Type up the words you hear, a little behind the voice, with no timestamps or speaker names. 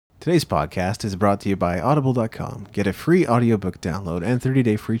Today's podcast is brought to you by Audible.com. Get a free audiobook download and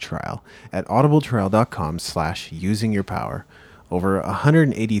 30-day free trial at audibletrial.com/usingyourpower. Over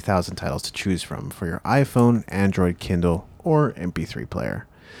 180,000 titles to choose from for your iPhone, Android, Kindle, or MP3 player.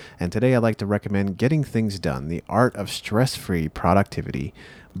 And today I'd like to recommend Getting Things Done, The Art of Stress-Free Productivity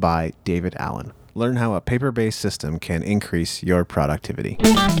by David Allen. Learn how a paper-based system can increase your productivity.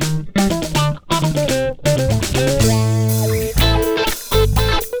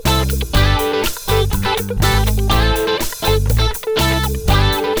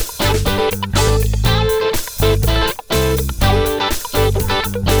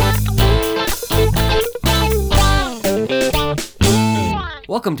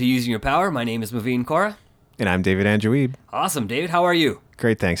 Welcome to Using Your Power. My name is Maveen Kaura. And I'm David Andrew Wiebe. Awesome. David, how are you?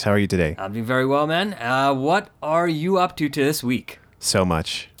 Great, thanks. How are you today? I'm doing very well, man. What are you up to this week? So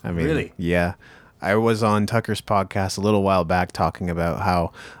much. Really? Yeah. I was on Tucker's podcast a little while back talking about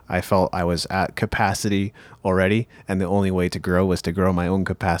how I felt I was at capacity already, and the only way to grow was to grow my own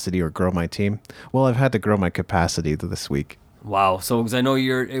capacity or grow my team. Well, I've had to grow my capacity this week. Wow. So, because I know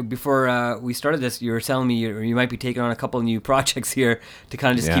before we started this, you were telling me you might be taking on a couple of new projects here to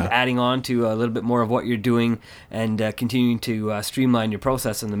kind of just keep adding on to a little bit more of what you're doing and continuing to streamline your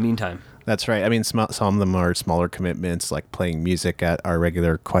process in the meantime. That's right. I mean, some of them are smaller commitments, like playing music at our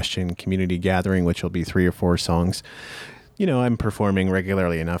regular Question community gathering, which will be 3 or 4 songs. You know, I'm performing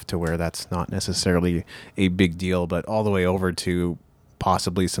regularly enough to where that's not necessarily a big deal, but all the way over to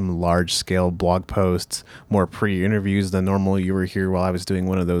possibly some large-scale blog posts, more pre-interviews than normal. You were here while I was doing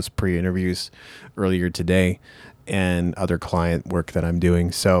one of those pre-interviews earlier today, and other client work that I'm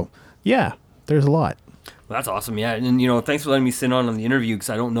doing. So, yeah, there's a lot. Well, that's awesome, yeah. And, thanks for letting me sit on the interview, because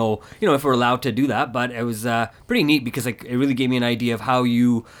I don't know, if we're allowed to do that, but it was pretty neat because it really gave me an idea of how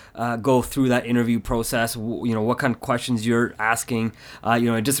you go through that interview process, what kind of questions you're asking.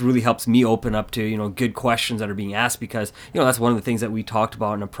 It just really helps me open up to, good questions that are being asked, because, that's one of the things that we talked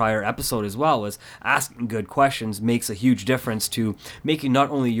about in a prior episode as well, was asking good questions makes a huge difference to making not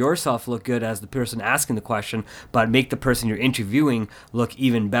only yourself look good as the person asking the question, but make the person you're interviewing look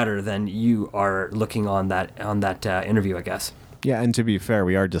even better than you are looking on that interview, I guess. Yeah, and to be fair,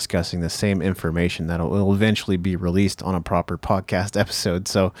 we are discussing the same information that will eventually be released on a proper podcast episode.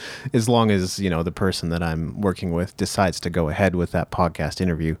 So as long as, the person that I'm working with decides to go ahead with that podcast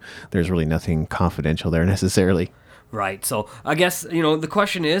interview, there's really nothing confidential there necessarily. Right. So I guess, the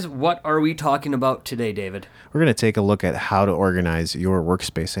question is, what are we talking about today, David? We're going to take a look at how to organize your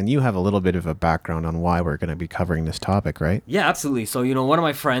workspace. And you have a little bit of a background on why we're going to be covering this topic, right? Yeah, absolutely. So, one of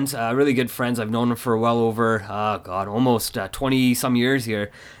my friends, really good friends, I've known him for well over, almost 20 some years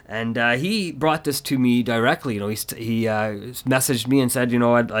here. And he brought this to me directly. He messaged me and said,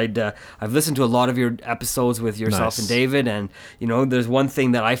 I've listened to a lot of your episodes with yourself and David, and there's one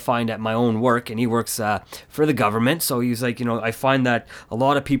thing that I find at my own work, and he works for the government. So he's like, I find that a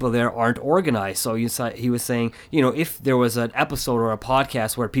lot of people there aren't organized. So he was saying, if there was an episode or a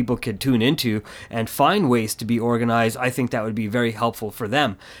podcast where people could tune into and find ways to be organized, I think that would be very helpful for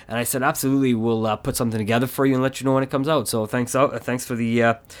them. And I said, absolutely, we'll put something together for you and let you know when it comes out. So thanks for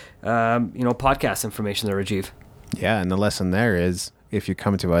the podcast information there, Rajiv. Yeah, and the lesson there is, if you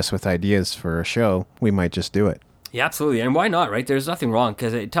come to us with ideas for a show, we might just do it. Yeah, absolutely. And why not, right? There's nothing wrong,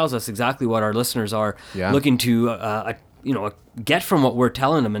 because it tells us exactly what our listeners are looking to get from what we're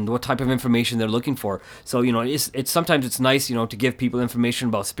telling them and what type of information they're looking for. So, it's sometimes it's nice, to give people information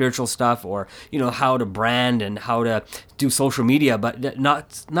about spiritual stuff, or, how to brand and how to do social media, but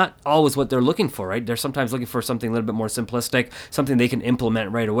not always what they're looking for, right? They're sometimes looking for something a little bit more simplistic, something they can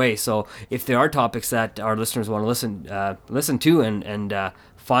implement right away. So if there are topics that our listeners want to listen to and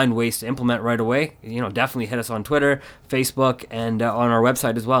find ways to implement right away, definitely hit us on Twitter, Facebook, and on our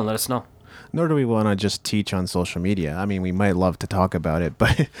website as well, and let us know. Nor do we want to just teach on social media. I mean, we might love to talk about it,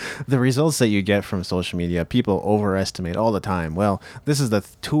 but the results that you get from social media, people overestimate all the time. Well, this is the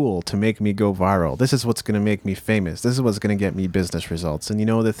tool to make me go viral. This is what's going to make me famous. This is what's going to get me business results. And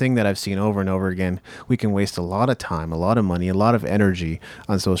the thing that I've seen over and over again, we can waste a lot of time, a lot of money, a lot of energy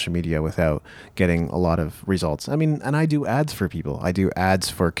on social media without getting a lot of results. I mean, and I do ads for people. I do ads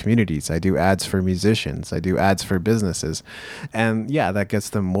for communities. I do ads for musicians. I do ads for businesses. And yeah, that gets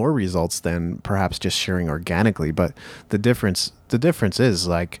them more results than perhaps just sharing organically. But the difference is,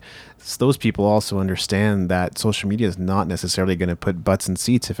 like, those people also understand that social media is not necessarily going to put butts in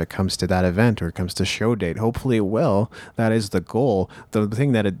seats if it comes to that event or it comes to show date. Hopefully it will. That is the goal.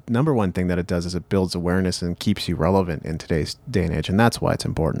 Number one thing that it does is it builds awareness and keeps you relevant in today's day and age. And that's why it's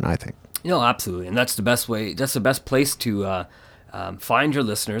important, I think. Absolutely. And that's the best way. That's the best place to find your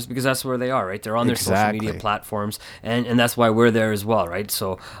listeners, because that's where they are, right? They're on their social media Exactly. platforms, and that's why we're there as well, right?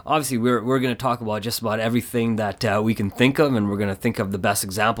 So obviously we're going to talk about just about everything that we can think of, and we're going to think of the best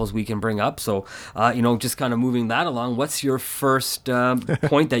examples we can bring up. So just kind of moving that along, what's your first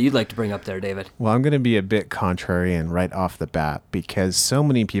point that you'd like to bring up there, David? Well, I'm going to be a bit contrarian right off the bat, because so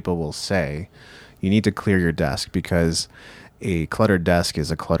many people will say you need to clear your desk because a cluttered desk is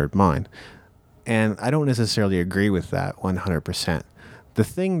a cluttered mind. And I don't necessarily agree with that 100%. The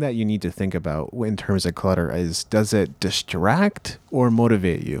thing that you need to think about in terms of clutter is, does it distract or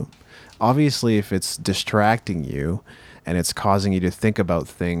motivate you? Obviously, if it's distracting you and it's causing you to think about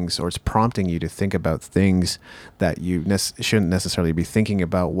things, or it's prompting you to think about things that you shouldn't necessarily be thinking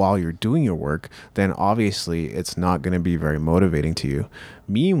about while you're doing your work, then obviously it's not going to be very motivating to you.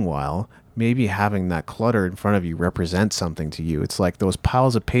 Meanwhile, maybe having that clutter in front of you represents something to you. It's like those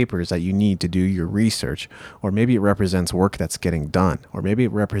piles of papers that you need to do your research, or maybe it represents work that's getting done, or maybe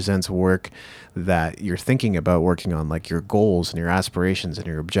it represents work that you're thinking about working on, like your goals and your aspirations and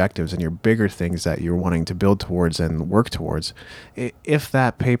your objectives and your bigger things that you're wanting to build towards and work towards. If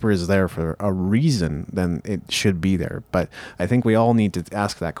that paper is there for a reason, then it should be there. But I think we all need to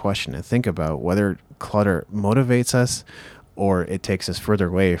ask that question and think about whether clutter motivates us or it takes us further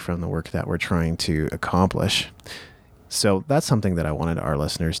away from the work that we're trying to accomplish. So that's something that I wanted our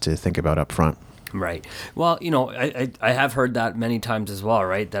listeners to think about up front. Right. Well, I have heard that many times as well,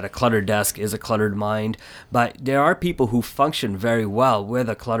 right? That a cluttered desk is a cluttered mind. But there are people who function very well with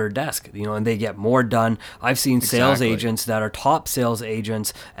a cluttered desk, and they get more done. I've seen sales agents that are top sales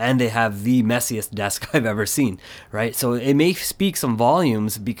agents, and they have the messiest desk I've ever seen, right? So it may speak some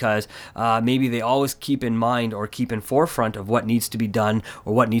volumes because maybe they always keep in mind or keep in forefront of what needs to be done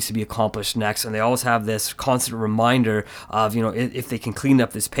or what needs to be accomplished next. And they always have this constant reminder of, if they can clean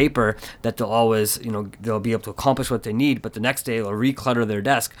up this paper, that they'll always they'll be able to accomplish what they need, but the next day they'll reclutter their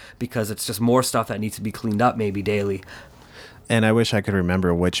desk because it's just more stuff that needs to be cleaned up maybe daily. And I wish I could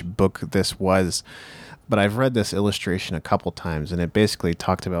remember which book this was, but I've read this illustration a couple times, and it basically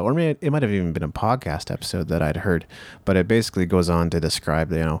talked about, or it might have even been a podcast episode that I'd heard, but it basically goes on to describe,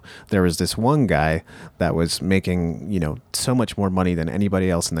 there was this one guy that was making, so much more money than anybody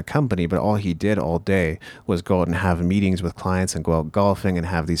else in the company, but all he did all day was go out and have meetings with clients and go out golfing and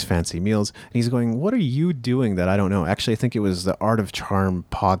have these fancy meals. And he's going, what are you doing that I don't know? Actually, I think it was the Art of Charm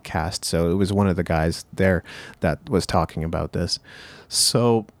podcast. So it was one of the guys there that was talking about this.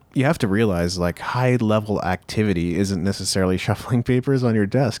 So you have to realize, like, high level activity isn't necessarily shuffling papers on your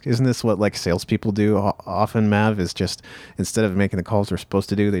desk. Isn't this what like salespeople do often, Mav? Is just, instead of making the calls they're supposed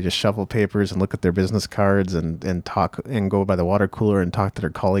to do, they just shuffle papers and look at their business cards and talk and go by the water cooler and talk to their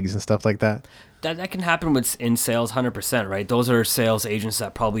colleagues and stuff like that. That can happen in sales 100%, right? Those are sales agents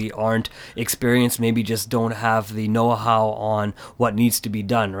that probably aren't experienced, maybe just don't have the know-how on what needs to be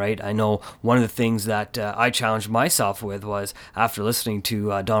done, right? I know one of the things that I challenged myself with was, after listening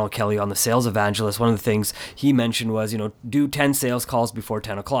to Donald Kelly on the Sales Evangelist, one of the things he mentioned was, do 10 sales calls before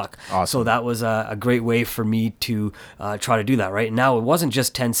 10 o'clock. Awesome. So that was a great way for me to try to do that, right? Now, it wasn't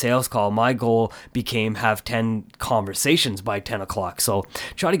just 10 sales calls. My goal became have 10 conversations by 10 o'clock. So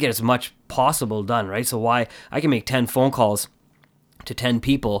try to get as much possible done, right? So why I can make 10 phone calls to 10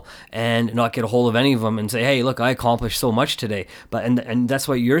 people and not get a hold of any of them and say, hey, look, I accomplished so much today. But and that's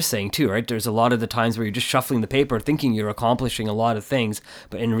what you're saying too, right? There's a lot of the times where you're just shuffling the paper thinking you're accomplishing a lot of things,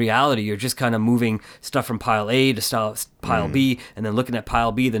 but in reality you're just kind of moving stuff from pile A to pile B, and then looking at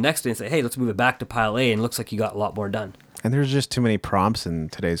pile B the next day and say, hey, let's move it back to pile A, and it looks like you got a lot more done. And there's just too many prompts in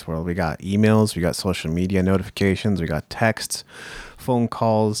today's world. We got emails, we got social media notifications, we got texts, phone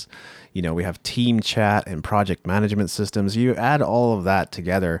calls, we have team chat and project management systems. You add all of that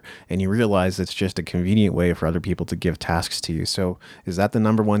together and you realize it's just a convenient way for other people to give tasks to you. So is that the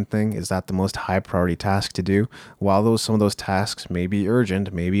number one thing? Is that the most high priority task to do? While some of those tasks may be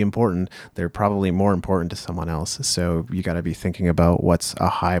urgent, may be important, they're probably more important to someone else. So you got to be thinking about what's a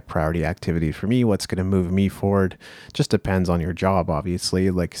high priority activity for me, what's going to move me forward. Just depends on your job, obviously.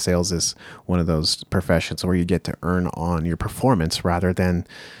 Like sales is one of those professions where you get to earn on your performance rather than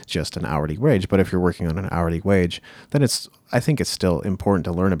just an hourly wage. But if you're working on an hourly wage, then I think it's still important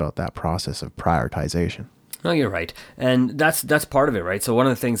to learn about that process of prioritization. No, you're right. And that's part of it, right? So one of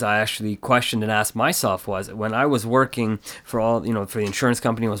the things I actually questioned and asked myself was, when I was working for the insurance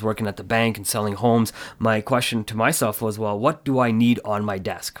company, I was working at the bank and selling homes, my question to myself was, well, what do I need on my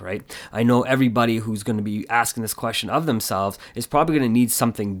desk, right? I know everybody who's going to be asking this question of themselves is probably going to need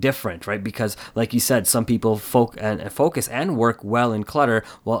something different, right? Because like you said, some people focus and work well in clutter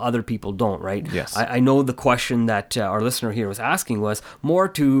while other people don't, right? Yes. I know the question that our listener here was asking was more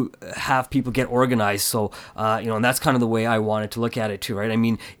to have people get organized. So And that's kind of the way I wanted to look at it too, right? I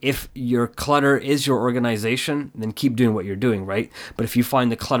mean, if your clutter is your organization, then keep doing what you're doing, right? But if you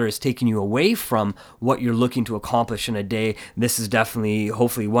find the clutter is taking you away from what you're looking to accomplish in a day, this is definitely,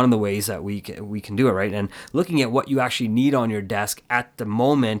 hopefully, one of the ways that we can do it, right? And looking at what you actually need on your desk at the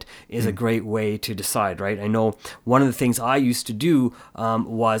moment is a great way to decide, right? I know one of the things I used to do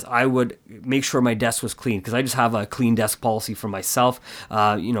was I would make sure my desk was clean, because I just have a clean desk policy for myself.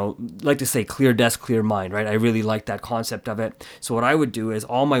 Like to say, clear desk, clear mind, right? I really like that concept of it. So what I would do is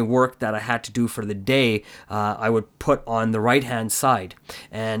all my work that I had to do for the day, I would put on the right-hand side.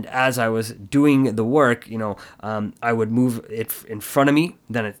 And as I was doing the work, I would move it in front of me.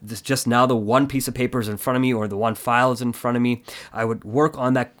 Then it's just now the one piece of paper is in front of me, or the one file is in front of me. I would work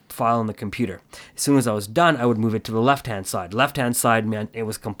on that file on the computer. As soon as I was done, I would move it to the left-hand side. Left-hand side meant it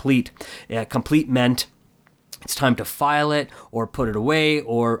was complete. Complete meant it's time to file it or put it away,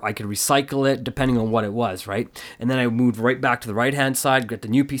 or I could recycle it depending on what it was, right? And then I moved right back to the right-hand side, get the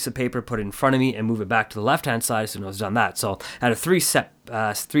new piece of paper, put it in front of me, and move it back to the left-hand side as soon as I was done that. So I had a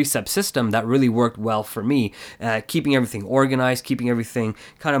three-step system that really worked well for me, keeping everything organized, keeping everything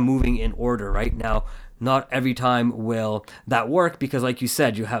kind of moving in order. Right now, not every time will that work, because like you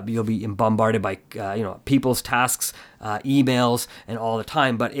said, you'll be bombarded by people's tasks, emails, and all the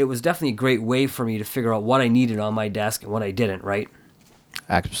time. But it was definitely a great way for me to figure out what I needed on my desk and what I didn't, right?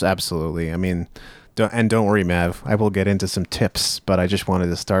 Absolutely. I mean, don't worry, Mav, I will get into some tips, but I just wanted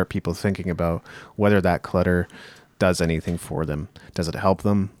to start people thinking about whether that clutter does anything for them. Does it help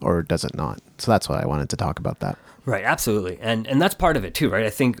them, or does it not? So that's why I wanted to talk about that. Right, absolutely. And that's part of it too, right? I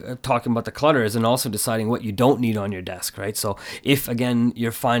think talking about the clutter is, and also deciding what you don't need on your desk, right? So if, again,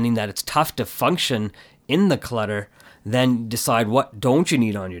 you're finding that it's tough to function in the clutter, then decide what don't you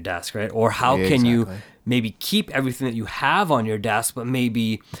need on your desk, right? Or how can you maybe keep everything that you have on your desk, but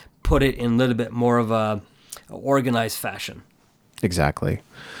maybe put it in a little bit more of a organized fashion. Exactly.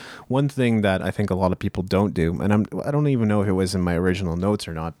 One thing that I think a lot of people don't do, and I don't even know if it was in my original notes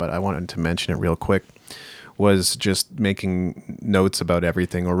or not, but I wanted to mention it real quick, was just making notes about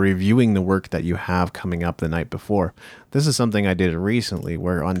everything or reviewing the work that you have coming up the night before. This is something I did recently,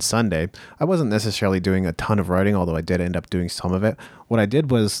 where on Sunday, I wasn't necessarily doing a ton of writing, although I did end up doing some of it. What I did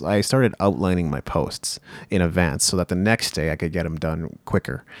was I started outlining my posts in advance so that the next day I could get them done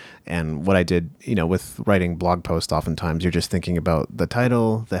quicker. And what I did, with writing blog posts, oftentimes you're just thinking about the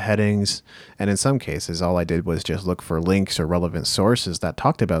title, the headings, and in some cases, all I did was just look for links or relevant sources that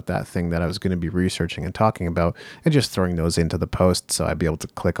talked about that thing that I was going to be researching and talking about, and just throwing those into the post so I'd be able to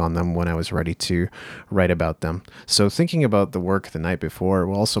click on them when I was ready to write about them. So thinking about the work the night before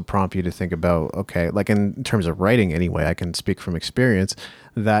will also prompt you to think about, okay, like in terms of writing anyway, I can speak from experience,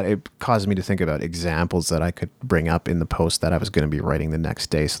 that it caused me to think about examples that I could bring up in the post that I was going to be writing the next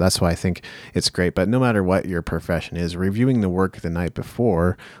day. So that's why I think it's great. But no matter what your profession is, reviewing the work the night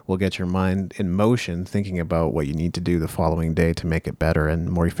before will get your mind in motion, thinking about what you need to do the following day to make it better and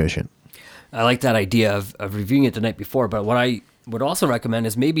more efficient. I like that idea of reviewing it the night before, but what I would also recommend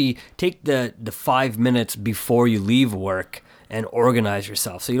is maybe take the 5 minutes before you leave work and organize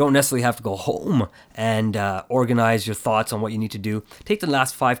yourself. So you don't necessarily have to go home and organize your thoughts on what you need to do. Take the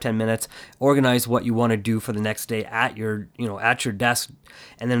last 5-10 minutes, organize what you want to do for the next day at your desk.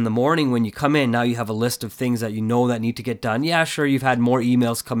 And then in the morning when you come in, now you have a list of things that that need to get done. Yeah, sure, you've had more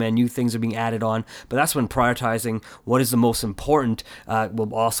emails come in, new things are being added on, but that's when prioritizing what is the most important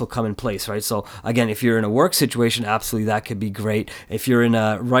will also come in place, right? So again, if you're in a work situation, absolutely that could be great. If you're in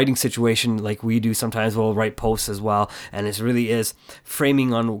a writing situation like we do, sometimes we'll write posts as well, and it really is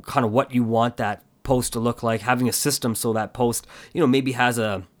framing on kind of what you want that post to look like, having a system so that post maybe has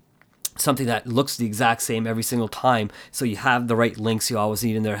something that looks the exact same every single time, so you have the right links you always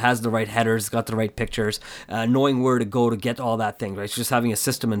need in there, has the right headers, got the right pictures, knowing where to go to get all that thing, right? So just having a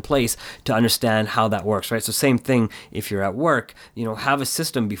system in place to understand how that works, right? So same thing if you're at work, have a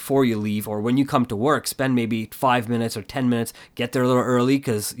system before you leave, or when you come to work, spend maybe 5 minutes or 10 minutes, get there a little early,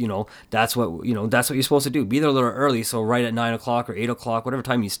 because that's what you're supposed to do. Be there a little early, so right at 9 o'clock or 8 o'clock, whatever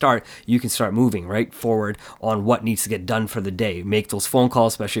time you start, you can start moving right forward on what needs to get done for the day. Make those phone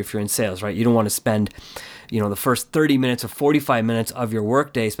calls, especially if you're in sales, right? You don't want to spend the first 30 minutes or 45 minutes of your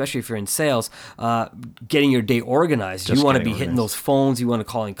workday, especially if you're in sales, getting your day organized. You want to be hitting those phones. You want to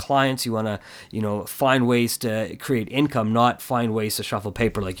call in clients. You want to, find ways to create income, not find ways to shuffle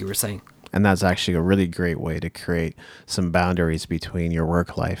paper, like you were saying. And that's actually a really great way to create some boundaries between your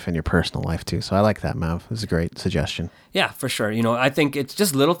work life and your personal life too. So I like that, Mav. It's a great suggestion. Yeah, for sure. I think it's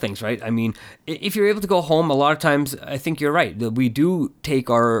just little things, right? I mean, if you're able to go home, a lot of times, I think you're right. We do take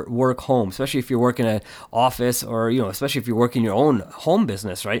our work home, especially if you're working in an office or, especially if you're working your own home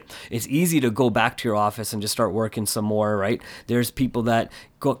business, right? It's easy to go back to your office and just start working some more, right? There's people that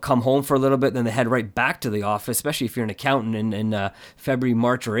come home for a little bit, then they head right back to the office, especially if you're an accountant in February,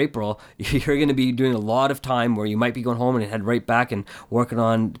 March, or April. You're going to be doing a lot of time where you might be going home and head right back and working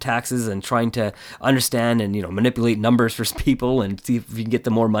on taxes and trying to understand and, manipulate numbers for people and see if you can get the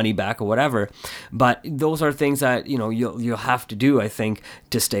more money back or whatever. But those are things that, you'll have to do, I think,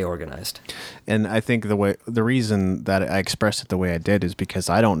 to stay organized. And I think the reason that I expressed it the way I did is because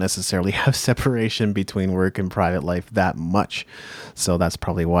I don't necessarily have separation between work and private life that much. So that's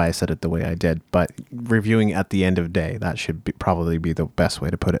probably why I said it the way I did. But reviewing at the end of the day, that should probably be the best way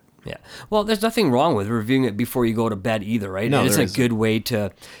to put it. Yeah. Well, there's nothing wrong with reviewing it before you go to bed either, right? No, it's a good way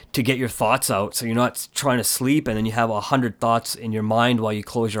to get your thoughts out. So you're not trying to sleep and then you have 100 thoughts in your mind while you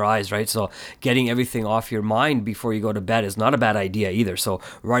close your eyes, right? So getting everything off your mind before you go to bed is not a bad idea either. So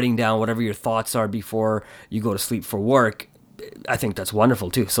writing down whatever your thoughts are before you go to sleep for work, I think that's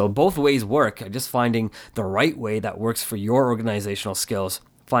wonderful too. So both ways work. Just finding the right way that works for your organizational skills.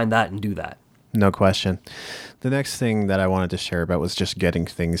 Find that and do that. No question. The next thing that I wanted to share about was just getting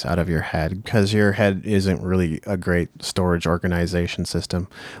things out of your head, because your head isn't really a great storage organization system.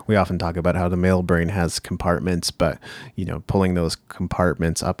 We often talk about how the male brain has compartments, but pulling those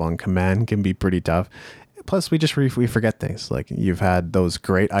compartments up on command can be pretty tough. Plus, we forget things. Like, you've had those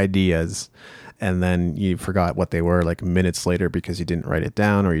great ideas and then you forgot what they were like minutes later because you didn't write it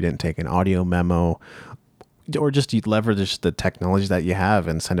down or you didn't take an audio memo. Or just you leverage the technology that you have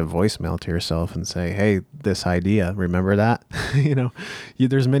and send a voicemail to yourself and say, hey, this idea, remember that?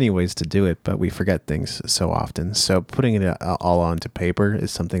 There's many ways to do it, but we forget things so often. So putting it all onto paper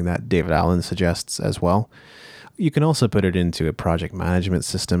is something that David Allen suggests as well. You can also put it into a project management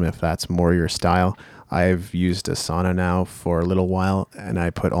system if that's more your style. I've used Asana now for a little while, and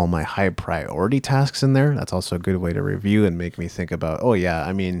I put all my high priority tasks in there. That's also a good way to review and make me think about,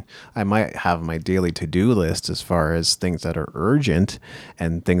 I might have my daily to-do list as far as things that are urgent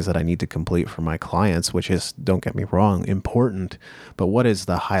and things that I need to complete for my clients, which is, don't get me wrong, important. But what is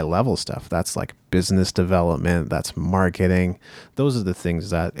the high level stuff? That's like business development, that's marketing. Those are the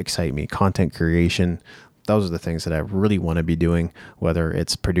things that excite me. Content creation. Those are the things that I really want to be doing, whether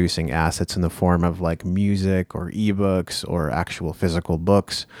it's producing assets in the form of like music or ebooks or actual physical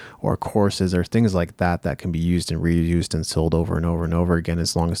books or courses or things like that can be used and reused and sold over and over and over again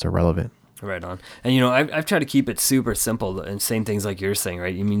as long as they're relevant. Right on. And, I've tried to keep it super simple and same things like you're saying,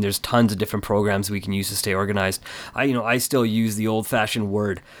 right? I mean, there's tons of different programs we can use to stay organized. I still use the old fashioned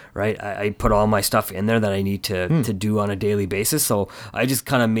Word, right? I put all my stuff in there that I need to do on a daily basis. So I just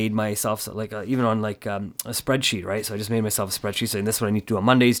kind of made myself even on a spreadsheet, right? So I just made myself a spreadsheet saying this is what I need to do on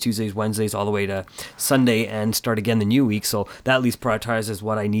Mondays, Tuesdays, Wednesdays, all the way to Sunday and start again the new week. So that at least prioritizes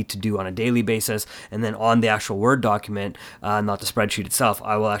what I need to do on a daily basis. And then on the actual Word document, not the spreadsheet itself,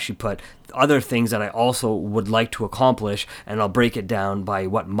 I will actually put other things that I also would like to accomplish, and I'll break it down by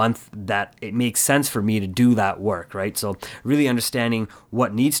what month that it makes sense for me to do that work, right? So really understanding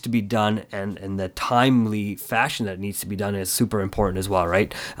what needs to be done and the timely fashion that it needs to be done is super important as well,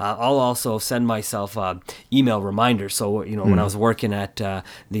 right? I'll also send myself email reminders. So, when I was working at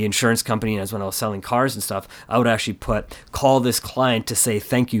the insurance company and as when I was selling cars and stuff, I would actually call this client to say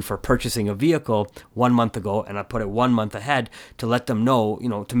thank you for purchasing a vehicle 1 month ago, and I put it 1 month ahead to let them know,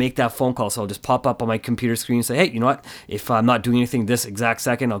 to make that phone call. So I'll just pop up on my computer screen and say, hey, you know what? If I'm not doing anything this exact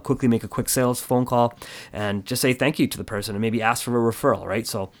second, I'll quickly make a quick sales phone call and just say thank you to the person and maybe ask for a referral, right?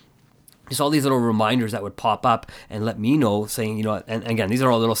 So just all these little reminders that would pop up and let me know, saying, and again, these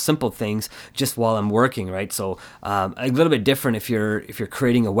are all little simple things just while I'm working, right? So a little bit different if you're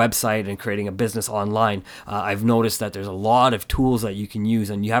creating a website and creating a business online. I've noticed that there's a lot of tools that you can use,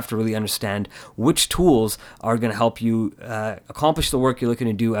 and you have to really understand which tools are going to help you accomplish the work you're looking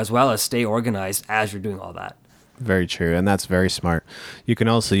to do, as well as stay organized as you're doing all that. Very true. And that's very smart. You can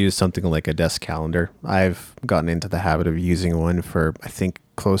also use something like a desk calendar. I've gotten into the habit of using one for, I think,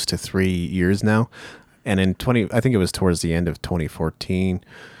 close to 3 years now. And I think it was towards the end of 2014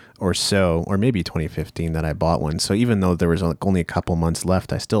 or so, or maybe 2015 that I bought one. So even though there was like only a couple months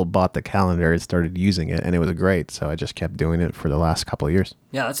left, I still bought the calendar and started using it, and it was great. So I just kept doing it for the last couple of years.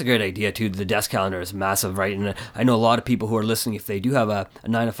 Yeah, that's a great idea too. The desk calendar is massive, right? And I know a lot of people who are listening, if they do have a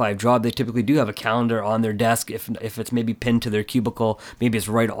 9 to 5 job, they typically do have a calendar on their desk. If it's maybe pinned to their cubicle, maybe it's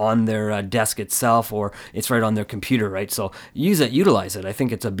right on their desk itself, or it's right on their computer, right? So use it, utilize it. I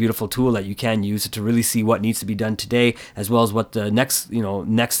think it's a beautiful tool that you can use to really see what needs to be done today, as well as what the next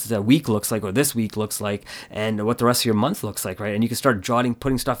week looks like, or this week looks like, and what the rest of your month looks like, right? And you can start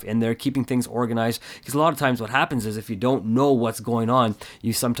putting stuff in there, keeping things organized. Because a lot of times what happens is if you don't know what's going on,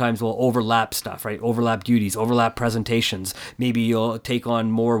 you sometimes will overlap stuff, right? Overlap duties, overlap presentations. Maybe you'll take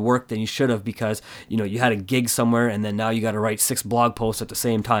on more work than you should have because, you had a gig somewhere and then now you got to write 6 blog posts at the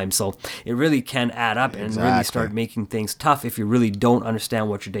same time. So it really can add up and really start making things tough if you really don't understand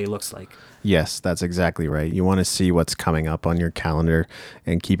what your day looks like. Yes, that's exactly right. You want to see what's coming up on your calendar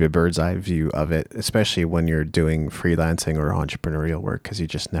and keep a bird's eye view of it, especially when you're doing freelancing or entrepreneurial work, because you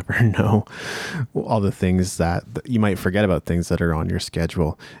just never know all the things that you might forget about, things that are on your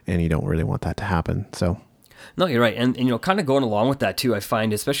schedule, and you don't really want that to happen. So No, you're right. And kind of going along with that too, I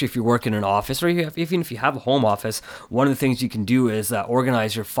find, especially if you work in an office or even if you have a home office, one of the things you can do is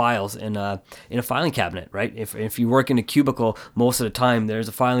organize your files in a filing cabinet, right? If you work in a cubicle, most of the time there's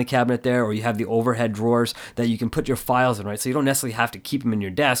a filing cabinet there, or you have the overhead drawers that you can put your files in, right? So you don't necessarily have to keep them in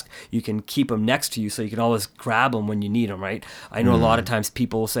your desk. You can keep them next to you so you can always grab them when you need them, right? I know a lot of times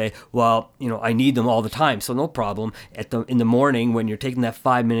people will say, well, I need them all the time. So no problem. In the morning when you're taking that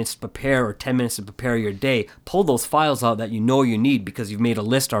 5 minutes to prepare or 10 minutes to prepare your day, pull those files out that you need because you've made a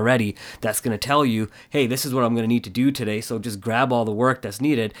list already that's going to tell you, hey, this is what I'm going to need to do today. So just grab all the work that's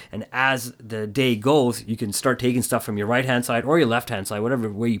needed. And as the day goes, you can start taking stuff from your right-hand side or your left-hand side, whatever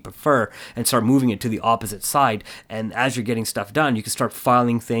way you prefer, and start moving it to the opposite side. And as you're getting stuff done, you can start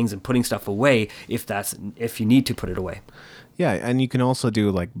filing things and putting stuff away if you need to put it away. Yeah, and you can also do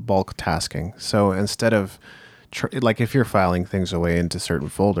like bulk tasking. So instead of like if you're filing things away into certain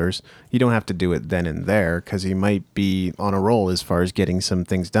folders, you don't have to do it then and there because you might be on a roll as far as getting some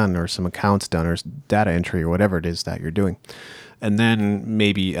things done or some accounts done or data entry or whatever it is that you're doing. And then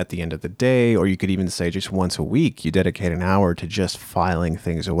maybe at the end of the day, or you could even say just once a week, you dedicate an hour to just filing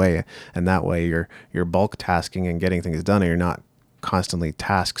things away. And that way you're bulk tasking and getting things done, and you're not constantly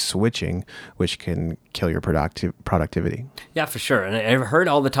task switching, which can kill your productivity. Yeah, for sure. And I've heard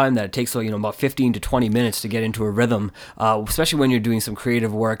all the time that it takes about 15 to 20 minutes to get into a rhythm, especially when you're doing some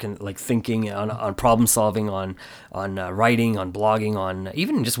creative work and like thinking on problem solving, on writing, on blogging, on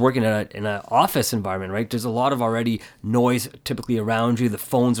even just working in an office environment, right? There's a lot of already noise typically around you. The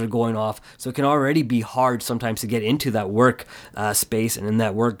phones are going off. So it can already be hard sometimes to get into that work space and in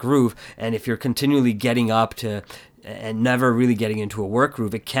that work groove. And if you're continually getting up and never really getting into a work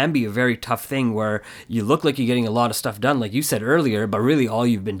groove, it can be a very tough thing where you look like you're getting a lot of stuff done, like you said earlier, but really all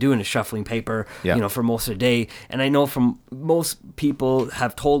you've been doing is shuffling paper, for most of the day. And I know from most people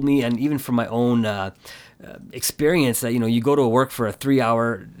have told me, and even from my own experience, that you go to work for a 3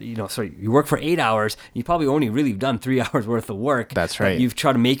 hour, you work for 8 hours, you probably only really done 3 hours worth of work. That's right. You've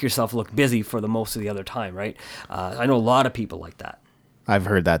tried to make yourself look busy for the most of the other time, right? I know a lot of people like that. I've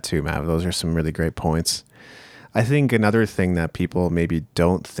heard that too, Matt. Those are some really great points. I think another thing that people maybe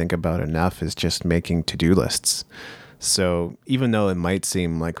don't think about enough is just making to-do lists. So even though it might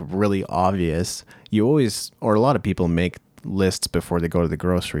seem like really obvious, you always, or a lot of people make lists before they go to the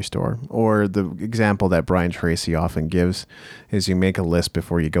grocery store. Or the example that Brian Tracy often gives is you make a list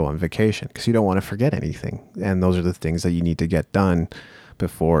before you go on vacation because you don't want to forget anything. And those are the things that you need to get done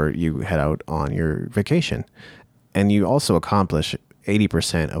before you head out on your vacation. And you also accomplish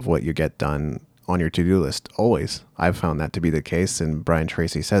 80% of what you get done on your to-do list always. I've found that to be the case, and Brian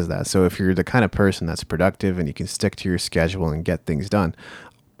Tracy says that. So if you're the kind of person that's productive and you can stick to your schedule and get things done,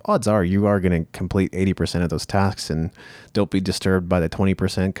 odds are you are going to complete 80% of those tasks, and don't be disturbed by the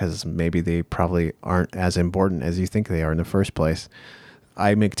 20% because maybe they probably aren't as important as you think they are in the first place.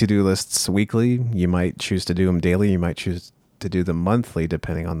 I make to-do lists weekly. You might choose to do them daily. You might choose to do them monthly,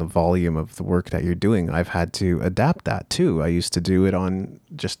 depending on the volume of the work that you're doing. I've had to adapt that too. I used to do it on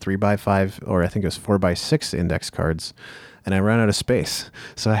just 3x5, or I think it was 4x6 index cards, and I ran out of space.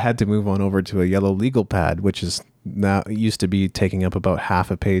 So I had to move on over to a yellow legal pad, which is now used to be taking up about half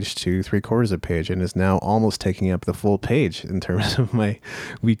a page to 3/4 a page, and is now almost taking up the full page in terms of my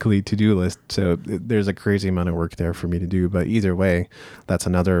weekly to-do list. So there's a crazy amount of work there for me to do. But either way, that's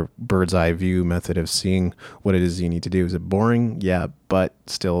another bird's eye view method of seeing what it is you need to do. Is it boring? Yeah, but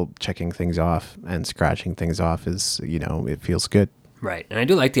still checking things off and scratching things off is, it feels good. Right. And I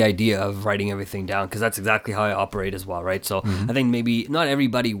do like the idea of writing everything down because that's exactly how I operate as well, right? So I think maybe not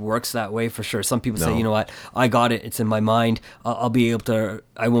everybody works that way for sure. Some people say, No. you know what, I got it. It's in my mind. I'll be able to,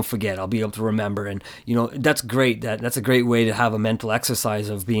 I won't forget. I'll be able to remember. And, that's great. That's a great way to have a mental exercise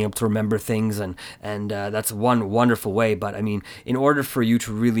of being able to remember things. And that's one wonderful way. But I mean, in order for you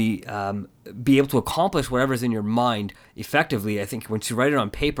to really be able to accomplish whatever's in your mind effectively, I think once you write it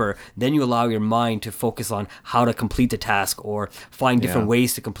on paper, then you allow your mind to focus on how to complete the task or find different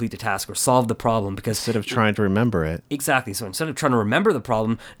ways to complete the task or solve the problem. Because Instead of trying to remember it. exactly. So instead of trying to remember the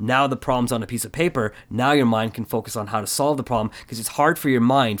problem, now the problem's on a piece of paper. Now your mind can focus on how to solve the problem because it's hard for your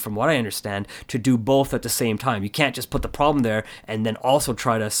mind, from what I understand, to do both at the same time. You can't just put the problem there and then also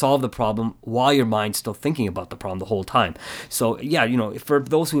try to solve the problem while your mind's still thinking about the problem the whole time. So yeah, for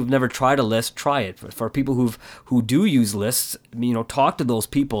those who have never tried a list, try it. For people who do use lists, talk to those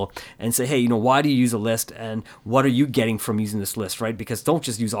people and say, hey, why do you use a list and what are you getting from using this list, right? Because don't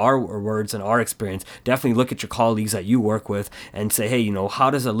just use our words and our experience. Definitely look at your colleagues that you work with and say, hey, how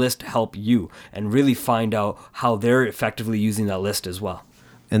does a list help you? And really find out how they're effectively using that list as well.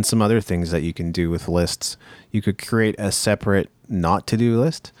 And some other things that you can do with lists. You could create a separate not to-do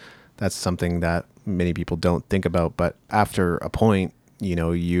list. That's something that many people don't think about, but after a point,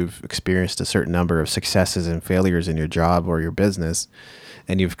 you've experienced a certain number of successes and failures in your job or your business,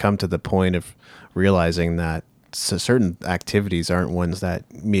 and you've come to the point of realizing that certain activities aren't ones that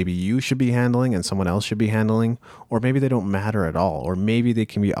maybe you should be handling and someone else should be handling, or maybe they don't matter at all, or maybe they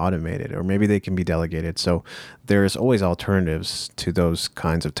can be automated, or maybe they can be delegated. So there's always alternatives to those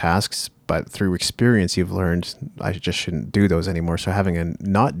kinds of tasks, but through experience, you've learned I just shouldn't do those anymore. So having a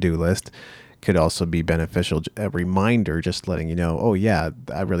not do list could also be beneficial. A reminder, just letting you know, oh yeah,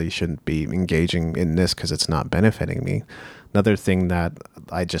 I really shouldn't be engaging in this because it's not benefiting me. Another thing that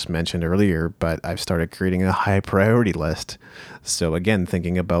I just mentioned earlier, but I've started creating a high priority list. So again,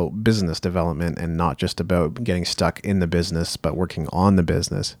 thinking about business development and not just about getting stuck in the business, but working on the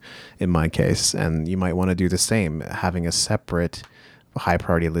business in my case. And you might want to do the same, having a separate high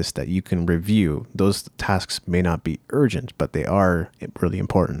priority list that you can review. Those tasks may not be urgent, but they are really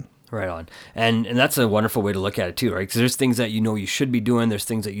important. Right on. And that's a wonderful way to look at it too, right? Because there's things that you should be doing. There's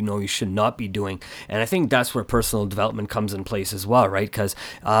things that you should not be doing. And I think that's where personal development comes in place as well, right? Because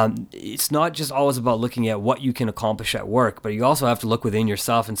it's not just always about looking at what you can accomplish at work, but you also have to look within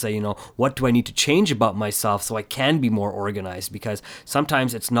yourself and say, what do I need to change about myself so I can be more organized? Because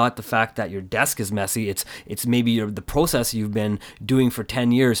sometimes it's not the fact that your desk is messy. It's maybe the process you've been doing for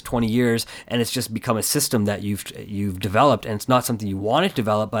 10 years, 20 years, and it's just become a system that you've developed, and it's not something you want to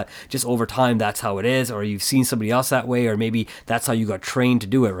develop, but just over time, that's how it is, or you've seen somebody else that way, or maybe that's how you got trained to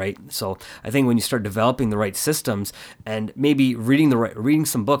do it, right? So I think when you start developing the right systems and maybe reading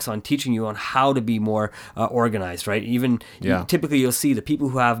some books on teaching you on how to be more organized, right? Typically you'll see the people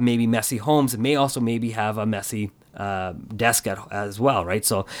who have maybe messy homes may also maybe have a messy desk as well, right?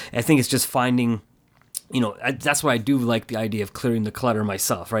 So I think it's just finding that's why I do like the idea of clearing the clutter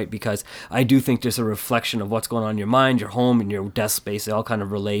myself, right? Because I do think there's a reflection of what's going on in your mind, your home, and your desk space. They all kind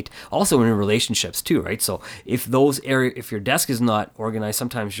of relate. Also in your relationships too, right? So if your desk is not organized,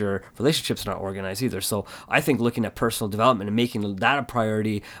 sometimes your relationship's not organized either. So I think looking at personal development and making that a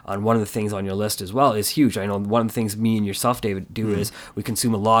priority on one of the things on your list as well is huge. I know one of the things me and yourself, David, do is we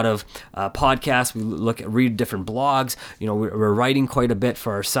consume a lot of podcasts. We read different blogs. We're writing quite a bit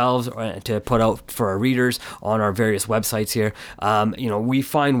for ourselves to put out for our readers on our various websites here. We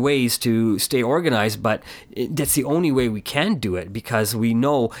find ways to stay organized, but that's the only way we can do it, because we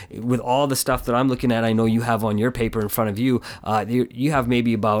know with all the stuff that I'm looking at, I know you have on your paper in front of you, you have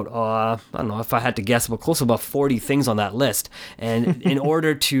maybe about, I don't know, if I had to guess, but close to about 40 things on that list. And in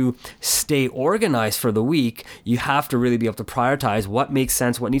order to stay organized for the week, you have to really be able to prioritize what makes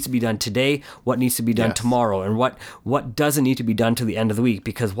sense, what needs to be done today, what needs to be done tomorrow, and what doesn't need to be done to the end of the week.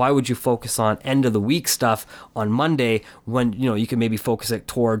 Because why would you focus on end of the week stuff on Monday when you can maybe focus it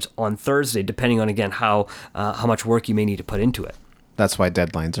towards on Thursday, depending on again how much work you may need to put into it. That's why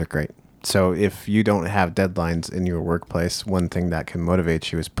deadlines are great. So if you don't have deadlines in your workplace, one thing that can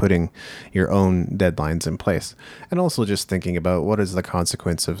motivate you is putting your own deadlines in place. And also just thinking about what is the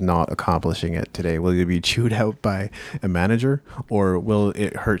consequence of not accomplishing it today. Will you be chewed out by a manager, or will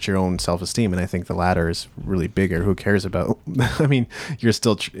it hurt your own self-esteem? And I think the latter is really bigger. Who cares about, you're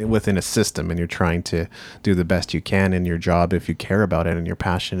still within a system and you're trying to do the best you can in your job if you care about it and you're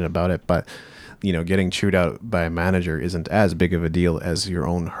passionate about it. But getting chewed out by a manager isn't as big of a deal as your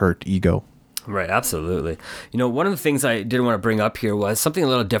own hurt ego. Right, absolutely. One of the things I did want to bring up here was something a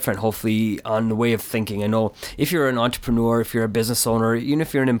little different, hopefully, on the way of thinking. I know if you're an entrepreneur, if you're a business owner, even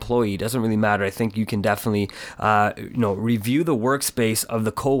if you're an employee, it doesn't really matter. I think you can definitely, review the workspace of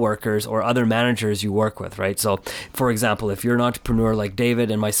the coworkers or other managers you work with, right? So, for example, if you're an entrepreneur like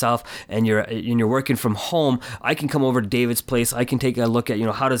David and myself, and you're working from home, I can come over to David's place. I can take a look at,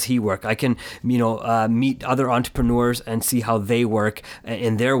 how does he work? I can, meet other entrepreneurs and see how they work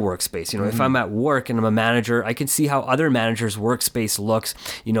in their workspace. If I'm at work and I'm a manager, I can see how other managers' workspace looks,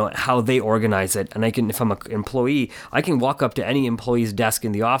 how they organize it. And if I'm an employee, I can walk up to any employee's desk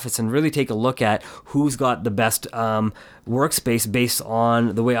in the office and really take a look at who's got the best workspace based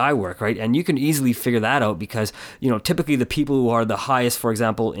on the way I work, right? And you can easily figure that out because, typically the people who are the highest, for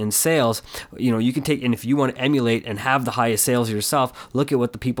example, in sales, you can take, and if you want to emulate and have the highest sales yourself, look at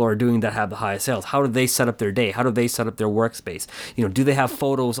what the people are doing that have the highest sales. How do they set up their day? How do they set up their workspace? Do they have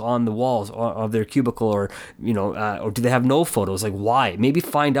photos on the walls of their cubicle, or do they have no photos? Like, why? Maybe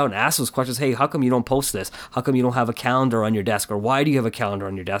find out and ask those questions. Hey, how come you don't post this? How come you don't have a calendar on your desk? Or why do you have a calendar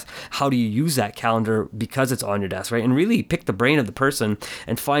on your desk? How do you use that calendar because it's on your desk, right? And really pick the brain of the person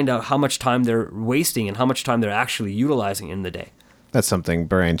and find out how much time they're wasting and how much time they're actually utilizing in the day. That's something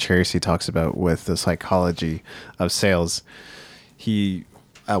Brian Tracy talks about with the psychology of sales. He,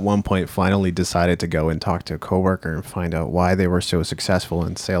 at one point, finally decided to go and talk to a coworker and find out why they were so successful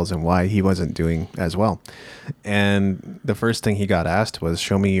in sales and why he wasn't doing as well. And the first thing he got asked was,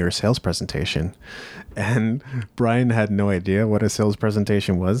 show me your sales presentation. And Brian had no idea what a sales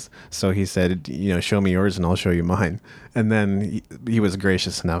presentation was. So he said, show me yours and I'll show you mine. And then he was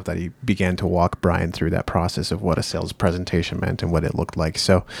gracious enough that he began to walk Brian through that process of what a sales presentation meant and what it looked like.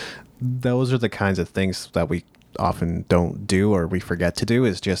 So those are the kinds of things that we often don't do, or we forget to do,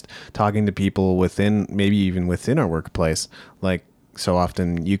 is just talking to people within, maybe even within our workplace. Like, so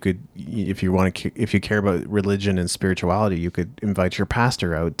often you could, if you care about religion and spirituality, you could invite your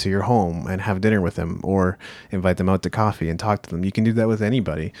pastor out to your home and have dinner with them, or invite them out to coffee and talk to them. You can do that with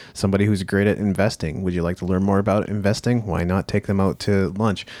anybody. Somebody who's great at investing. Would you like to learn more about investing? Why not take them out to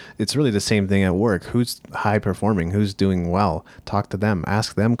lunch? It's really the same thing at work. Who's high performing? Who's doing well? Talk to them.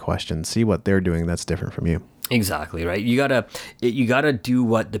 Ask them questions. See what they're doing that's different from you. Exactly, right. You gotta do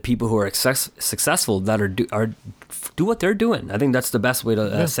what the people who are successful that are do what they're doing. I think that's the best way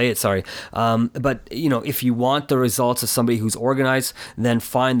to say it. Sorry, but if you want the results of somebody who's organized, then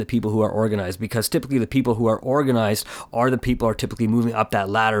find the people who are organized, because typically the people who are organized are the people who are typically moving up that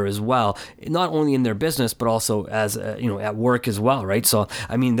ladder as well, not only in their business but also as at work as well, right? So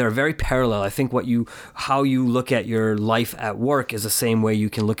I mean, they're very parallel. I think how you look at your life at work is the same way you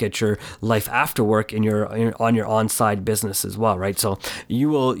can look at your life after work on your on-side business as well, right? So you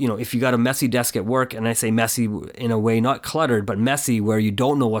will, if you got a messy desk at work, and I say messy in a way not cluttered, but messy where you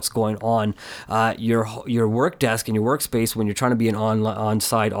don't know what's going on, your work desk and your workspace when you're trying to be an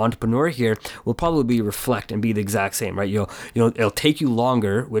on-side entrepreneur here will probably reflect and be the exact same, right? It'll take you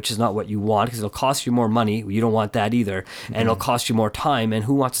longer, which is not what you want, because it'll cost you more money. You don't want that either, and it'll cost you more time. And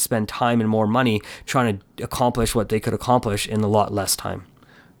who wants to spend time and more money trying to accomplish what they could accomplish in a lot less time?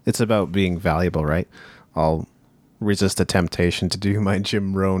 It's about being valuable, right? I'll resist the temptation to do my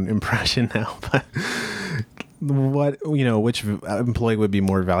Jim Rohn impression now, but which employee would be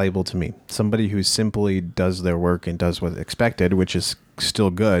more valuable to me? Somebody who simply does their work and does what's expected, which is still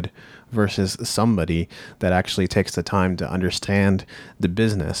good, versus somebody that actually takes the time to understand the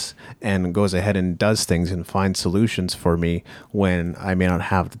business and goes ahead and does things and finds solutions for me when I may not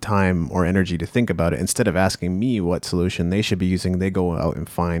have the time or energy to think about it. Instead of asking me what solution they should be using, they go out and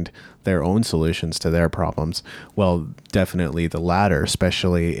find their own solutions to their problems. Well, definitely the latter,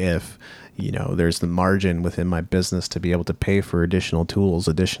 especially if there's the margin within my business to be able to pay for additional tools,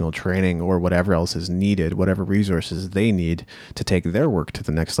 additional training, or whatever else is needed, whatever resources they need to take their work to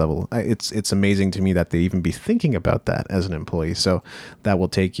the next level. It's amazing to me that they even be thinking about that as an employee. So that will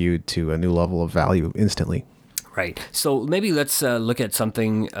take you to a new level of value instantly. Right. So maybe let's look at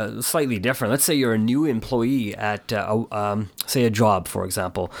something slightly different. Let's say you're a new employee at, say, a job, for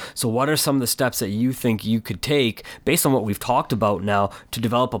example. So what are some of the steps that you think you could take based on what we've talked about now to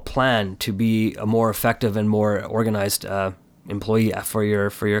develop a plan to be a more effective and more organized employee for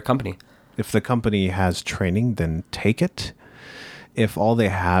your company? If the company has training, then take it. If all they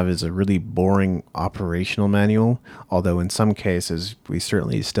have is a really boring operational manual, although in some cases we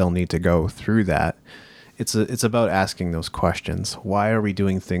certainly still need to go through that, it's about asking those questions. Why are we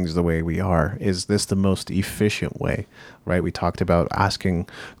doing things the way we are? Is this the most efficient way? Right? We talked about asking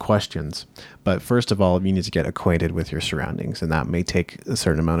questions. But first of all, you need to get acquainted with your surroundings, and that may take a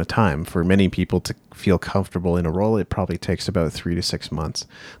certain amount of time. For many people to feel comfortable in a role, it probably takes about 3 to 6 months.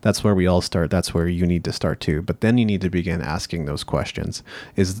 That's where we all start. That's where you need to start too. But then you need to begin asking those questions.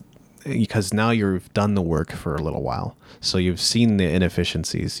 Because now you've done the work for a little while. So you've seen the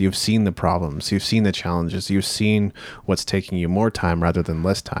inefficiencies, you've seen the problems, you've seen the challenges, you've seen what's taking you more time rather than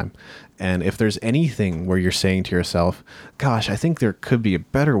less time. And if there's anything where you're saying to yourself, gosh, I think there could be a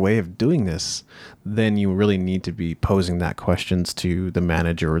better way of doing this, then you really need to be posing that questions to the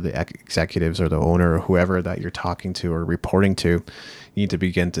manager or the executives or the owner or whoever that you're talking to or reporting to. You need to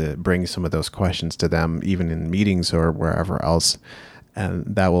begin to bring some of those questions to them, even in meetings or wherever else. And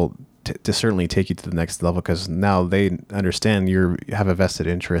that will to certainly take you to the next level, because now they understand you have a vested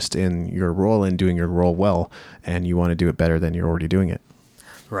interest in your role and doing your role well, and you want to do it better than you're already doing it.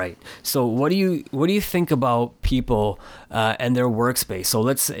 Right. So what do you think about people and their workspace? So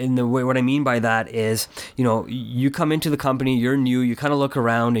what I mean by that is, you come into the company, you're new, you kind of look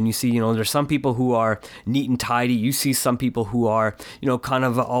around and you see, there's some people who are neat and tidy. You see some people who are, kind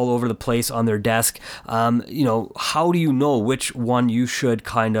of all over the place on their desk. How do you know which one you should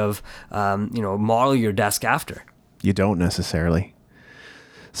kind of, model your desk after? You don't necessarily.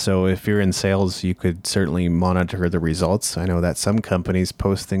 So if you're in sales, you could certainly monitor the results. I know that some companies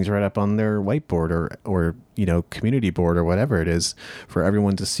post things right up on their whiteboard or community board or whatever it is for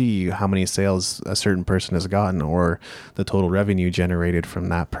everyone to see how many sales a certain person has gotten or the total revenue generated from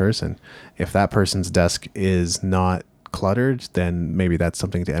that person. If that person's desk is not cluttered, then maybe that's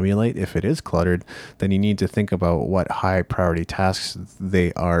something to emulate. If it is cluttered, then you need to think about what high priority tasks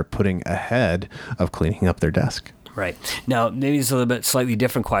they are putting ahead of cleaning up their desk. Right. Now, maybe it's a little bit slightly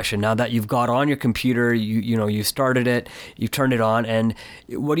different question. Now that you've got on your computer, you started it, you've turned it on, and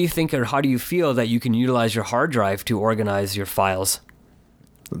what do you think, or how do you feel that you can utilize your hard drive to organize your files?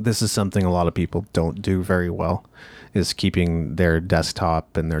 This is something a lot of people don't do very well, is keeping their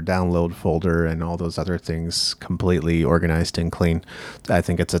desktop and their download folder and all those other things completely organized and clean. I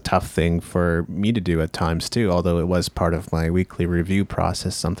think it's a tough thing for me to do at times too, although it was part of my weekly review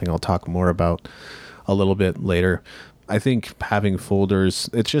process, something I'll talk more about a little bit later. I think having folders,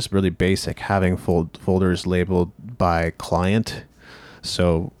 it's just really basic, having folders labeled by client.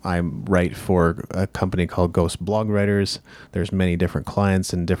 So I write for a company called Ghost Blog Writers. There's many different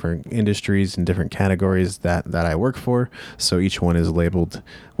clients in different industries and different categories that I work for. So each one is labeled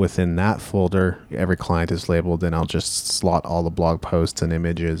within that folder. Every client is labeled, and I'll just slot all the blog posts and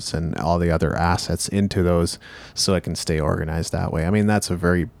images and all the other assets into those so I can stay organized that way. I mean, that's a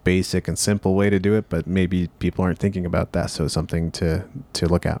very basic and simple way to do it, but maybe people aren't thinking about that. So it's something to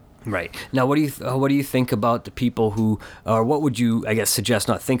look at. Right. Now, what do you think about the people who, or what would you, I guess, suggest,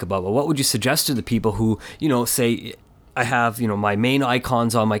 not think about, but what would you suggest to the people who, say, I have, my main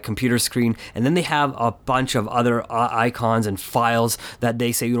icons on my computer screen, and then they have a bunch of other icons and files that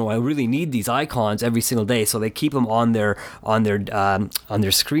they say, I really need these icons every single day, so they keep them on their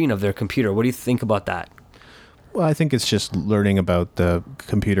screen of their computer. What do you think about that? Well, I think it's just learning about the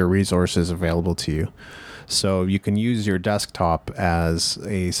computer resources available to you. So you can use your desktop as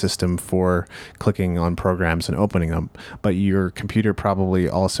a system for clicking on programs and opening them, but your computer probably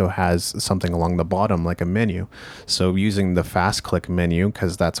also has something along the bottom like a menu. So using the fast click menu,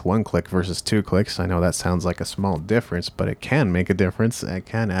 because that's 1 click versus 2 clicks, I know that sounds like a small difference, but it can make a difference. It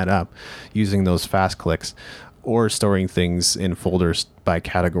can add up using those fast clicks, or storing things in folders by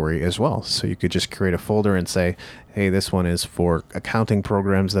category as well. So you could just create a folder and say, hey, this one is for accounting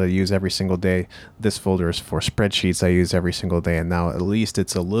programs that I use every single day. This folder is for spreadsheets I use every single day. And now at least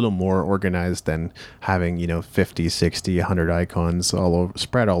it's a little more organized than having, 50, 60, 100 icons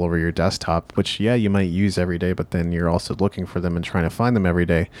spread all over your desktop, which, you might use every day, but then you're also looking for them and trying to find them every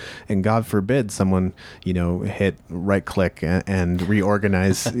day. And God forbid someone, hit right click and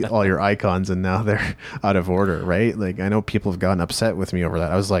reorganize all your icons and now they're out of order, right? Like, I know people have gotten upset with me over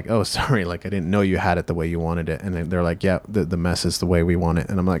that. I was like, oh, sorry, like I didn't know you had it the way you wanted it. And they're like, yeah, the mess is the way we want it.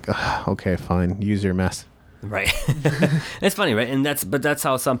 And I'm like, okay, fine, use your mess. Right. It's funny, right? And that's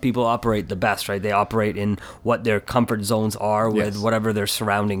how some people operate the best, right? They operate in what their comfort zones are with whatever their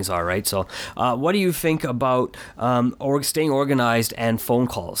surroundings are, right? So what do you think about staying organized and phone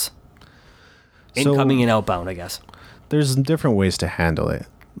calls? Incoming and outbound, I guess. There's different ways to handle it.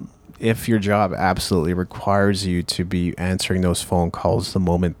 If your job absolutely requires you to be answering those phone calls the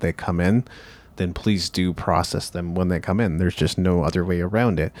moment they come in, then please do process them when they come in. There's just no other way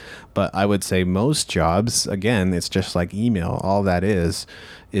around it. But I would say most jobs, again, it's just like email. All that is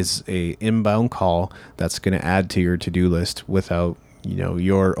a inbound call that's going to add to your to-do list without,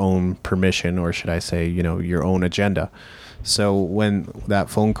 your own permission, or should I say, your own agenda. So when that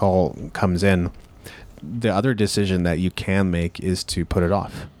phone call comes in, the other decision that you can make is to put it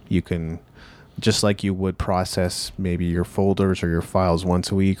off. You can, just like you would process maybe your folders or your files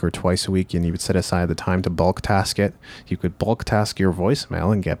once a week or twice a week, and you would set aside the time to bulk task it, you could bulk task your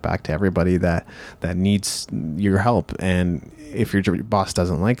voicemail and get back to everybody that needs your help. And if your boss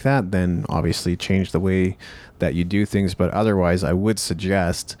doesn't like that, then obviously change the way that you do things. But otherwise, I would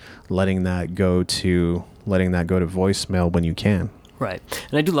suggest letting that go to voicemail when you can. Right.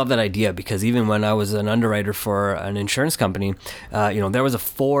 And I do love that idea, because even when I was an underwriter for an insurance company, there was a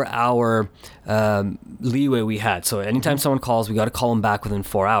 4-hour leeway we had. So anytime someone calls, we got to call them back within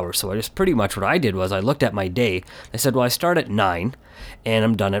 4 hours. So pretty much what I did was I looked at my day. I said, well, I start at 9 and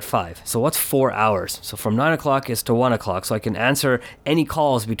I'm done at 5. So what's 4 hours? So from 9 o'clock is to 1 o'clock. So I can answer any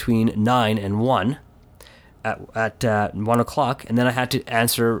calls between 9 and 1. At 1 o'clock, and then I had to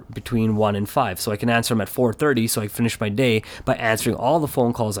answer between 1 and 5. So I can answer them at 4:30, so I finished my day by answering all the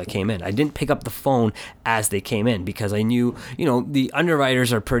phone calls that came in. I didn't pick up the phone as they came in, because I knew, the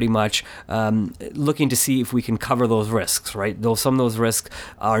underwriters are pretty much looking to see if we can cover those risks, right? Though some of those risks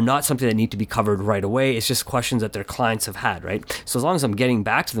are not something that need to be covered right away. It's just questions that their clients have had, right? So as long as I'm getting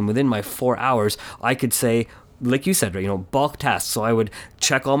back to them within my 4 hours, I could say, like you said, bulk tasks. So I would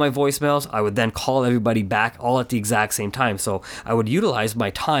check all my voicemails. I would then call everybody back all at the exact same time. So I would utilize my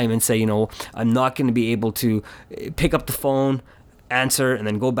time and say, I'm not going to be able to pick up the phone, answer, and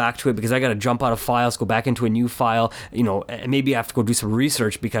then go back to it, because I got to jump out of files, go back into a new file, and maybe I have to go do some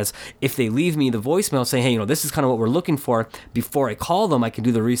research, because if they leave me the voicemail saying, hey, this is kind of what we're looking for, before I call them, I can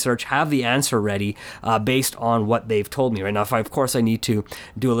do the research, have the answer ready based on what they've told me. Right now, if of course I need to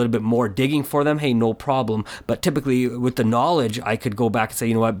do a little bit more digging for them, hey, no problem. But typically with the knowledge, I could go back and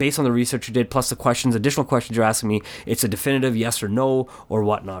say, what, based on the research you did, plus the additional questions you're asking me, it's a definitive yes or no or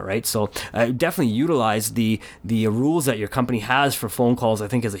whatnot, right? So definitely utilize the rules that your company has for phone calls. I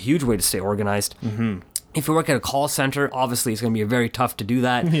think is a huge way to stay organized. Mm-hmm. If you work at a call center, obviously it's going to be very tough to do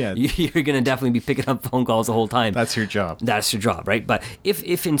that. Yeah. You're going to definitely be picking up phone calls the whole time. That's your job. That's your job, right? But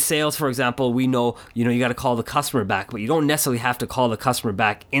if in sales, for example, we know, you got to call the customer back, but you don't necessarily have to call the customer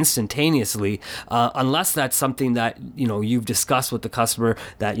back instantaneously, unless that's something that, you've discussed with the customer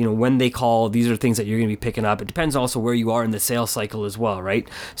that, when they call, these are things that you're going to be picking up. It depends also where you are in the sales cycle as well, right?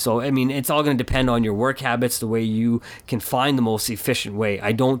 So, it's all going to depend on your work habits, the way you can find the most efficient way.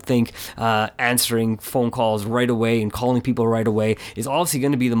 I don't think answering phone calls right away and calling people right away is obviously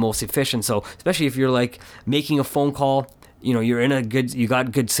going to be the most efficient. So especially if you're like making a phone call, you're you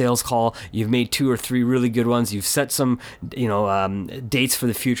got good sales call, you've made 2 or 3 really good ones, you've set some, dates for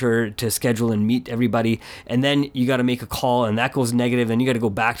the future to schedule and meet everybody, and then you got to make a call and that goes negative, then you got to go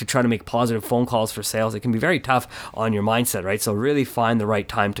back to try to make positive phone calls for sales. It can be very tough on your mindset, right? So really find the right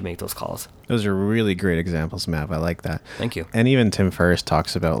time to make those calls. Those are really great examples, Mav. I like that. Thank you. And even Tim Ferriss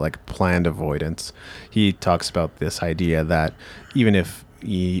talks about like planned avoidance. He talks about this idea that even if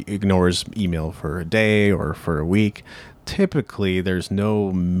he ignores email for a day or for a week, typically there's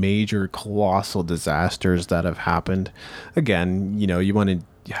no major colossal disasters that have happened. Again, you want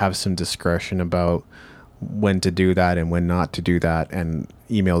to have some discretion about when to do that and when not to do that, and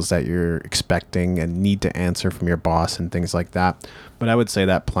emails that you're expecting and need to answer from your boss and things like that. But I would say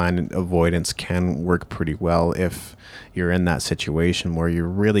that planned avoidance can work pretty well if you're in that situation where you're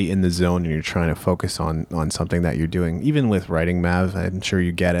really in the zone and you're trying to focus on something that you're doing. Even with writing, Mav, I'm sure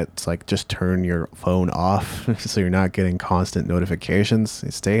you get it. It's like just turn your phone off so you're not getting constant notifications.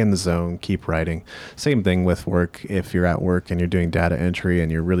 Stay in the zone, keep writing. Same thing with work. If you're at work and you're doing data entry and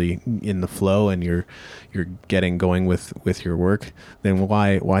you're really in the flow and you're getting going with your work, then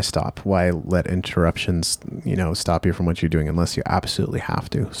why stop? Why let interruptions, stop you from what you're doing unless you absolutely have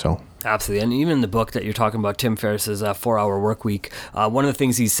to? So Absolutely. And even in the book that you're talking about, Tim Ferriss's 4-Hour Work Week, one of the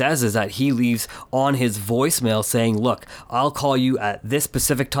things he says is that he leaves on his voicemail saying, look, I'll call you at this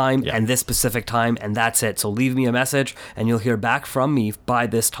specific time and this specific time, and that's it. So leave me a message and you'll hear back from me by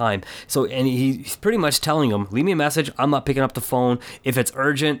this time. So, and he's pretty much telling them, leave me a message. I'm not picking up the phone. If it's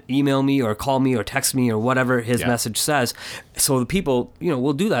urgent, email me or call me or text me or whatever his message says. So the people,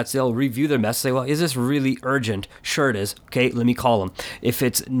 will do that. So they'll review their message, say, well, is this really urgent? Sure it is. Okay, let me call them. If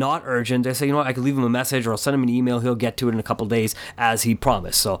it's not urgent, they say, you know what, I could leave him a message or I'll send him an email. He'll get to it in a couple days as he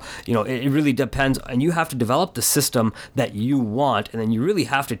promised. So, you know, it really depends. And you have to develop the system that you want. And then you really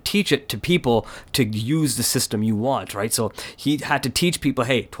have to teach it to people to use the system you want, right? So he had to teach people,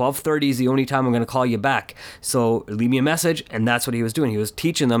 hey, 12:30 is the only time I'm going to call you back. So leave me a message. And that's what he was doing. He was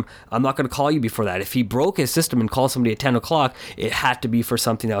teaching them, I'm not going to call you before that. If he broke his system and called somebody at 10 o'clock, it had to be for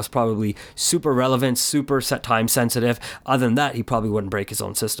something that was probably super relevant, super set time sensitive. Other than that, he probably wouldn't break his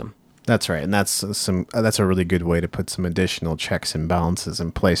own system. That's right, and that's a really good way to put some additional checks and balances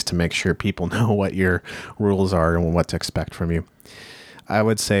in place to make sure people know what your rules are and what to expect from you. I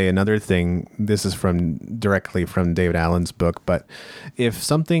would say another thing, this is directly from David Allen's book, but if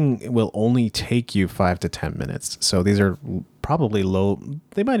something will only take you 5 to 10 minutes, so these are probably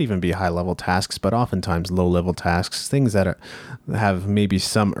they might even be high-level tasks, but oftentimes low-level tasks, things that have maybe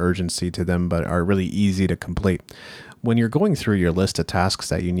some urgency to them, but are really easy to complete. When you're going through your list of tasks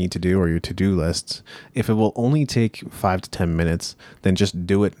that you need to do or your to-do lists, if it will only take 5 to 10 minutes, then just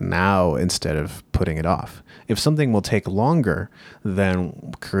do it now instead of putting it off. If something will take longer,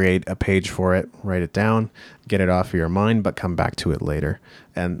 then create a page for it, write it down, get it off of your mind, but come back to it later.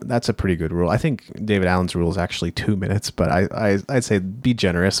 And that's a pretty good rule. I think David Allen's rule is actually 2 minutes, but I'd say be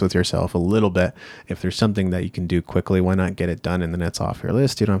generous with yourself a little bit. If there's something that you can do quickly, why not get it done and then it's off your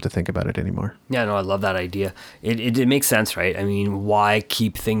list? You don't have to think about it anymore. Yeah, no, I love that idea. It makes sense, right? I mean, why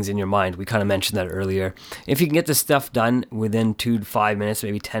keep things in your mind? We kind of mentioned that earlier. If you can get this stuff done within 2 to 5 minutes,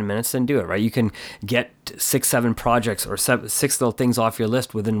 maybe 10 minutes, then do it, right? You can get 6-7 projects or 6 little things off your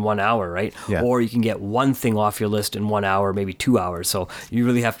list within 1 hour, right? Yeah. Or you can get one thing off your list in 1 hour, maybe 2 hours. So you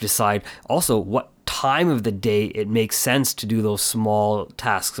really have to decide also what time of the day it makes sense to do those small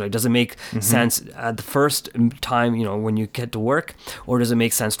tasks, right? Does it make sense at the first time, you know, when you get to work, or does it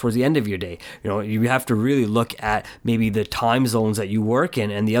make sense towards the end of your day? You know, you have to really look at maybe the time zones that you work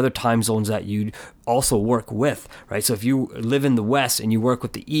in and the other time zones that you also work with, right? So if you live in the West and you work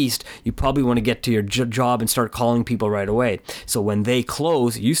with the East, you probably want to get to your job and start calling people right away. So when they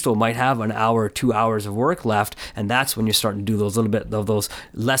close, you still might have an hour or 2 hours of work left, and that's when you're starting to do those little bit of those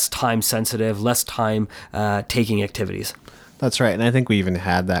less time sensitive, less time taking activities. That's right. And I think we even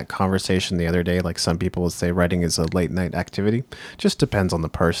had that conversation the other day. Like some people would say writing is a late night activity. Just depends on the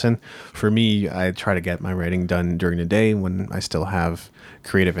person. For me, I try to get my writing done during the day when I still have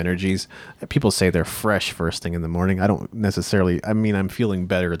creative energies. People say they're fresh first thing in the morning. I don't necessarily, I mean, I'm feeling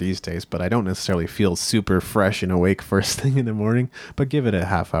better these days, but I don't necessarily feel super fresh and awake first thing in the morning. But give it a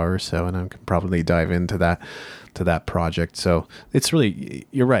half hour or so and I can probably dive into that project. So it's really,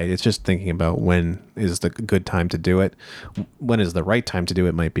 you're right. It's just thinking about when is the good time to do it. When is the right time to do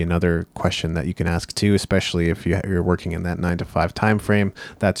it might be another question that you can ask too, especially if you're working in that 9 to 5 time frame.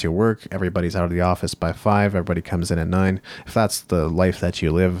 That's your work. Everybody's out of the office by 5. Everybody comes in at 9. If that's the life that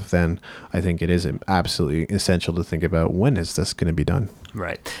you live, then I think it is absolutely essential to think about when is this going to be done.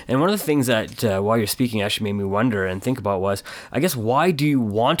 Right. And one of the things that while you're speaking actually made me wonder and think about was, I guess, why do you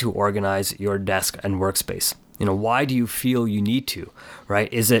want to organize your desk and workspace? You know, why do you feel you need to,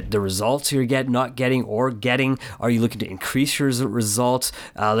 right? Is it the results you're not getting or getting? Are you looking to increase your results?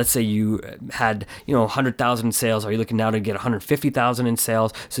 Let's say you had, 100,000 in sales. Are you looking now to get 150,000 in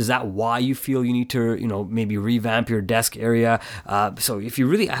sales? So is that why you feel you need to, maybe revamp your desk area? So if you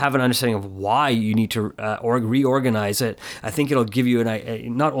really have an understanding of why you need to reorganize it, I think it'll give you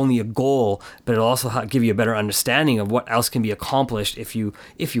not only a goal, but it'll also give you a better understanding of what else can be accomplished if you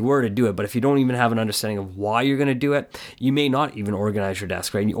were to do it. But if you don't even have an understanding of why you're going to do it, you may not even organize your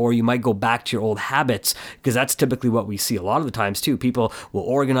desk, right? Or you might go back to your old habits, because that's typically what we see a lot of the times too. People will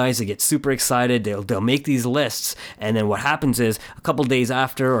organize, they get super excited, they'll make these lists, and then what happens is a couple days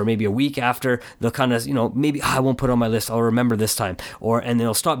after, or maybe a week after, they'll kind of, maybe I won't put it on my list, I'll remember this time, and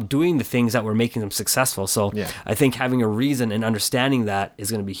they'll stop doing the things that were making them successful. So yeah. I think having a reason and understanding that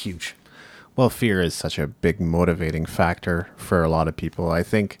is going to be huge. Well, fear is such a big motivating factor for a lot of people. I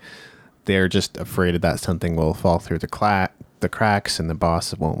think they're just afraid that something will fall through the cracks and the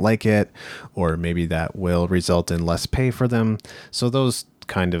boss won't like it, or maybe that will result in less pay for them. So those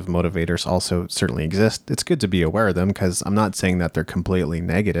kind of motivators also certainly exist. It's good to be aware of them, because I'm not saying that they're completely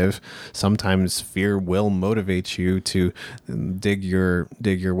negative. Sometimes fear will motivate you to dig your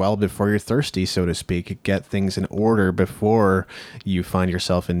well before you're thirsty, so to speak. Get things in order before you find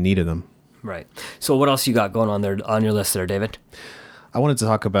yourself in need of them. Right. So what else you got going on there on your list there, David? I wanted to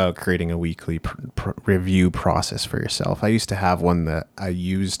talk about creating a weekly review process for yourself. I used to have one that I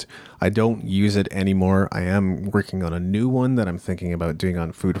used. I don't use it anymore. I am working on a new one that I'm thinking about doing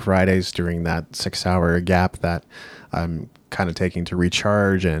on Food Fridays during that 6-hour gap that I'm kind of taking to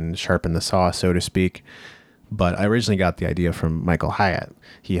recharge and sharpen the saw, so to speak. But I originally got the idea from Michael Hyatt.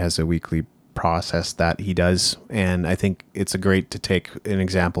 He has a weekly process that he does, and I think it's a great to take an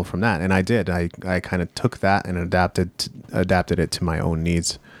example from that. And I did. I kind of took that and adapted it to my own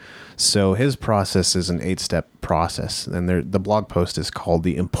needs. So his process is an 8-step process, and the blog post is called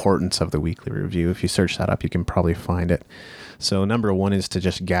 "The Importance of the Weekly Review." If you search that up, you can probably find it. So number one is to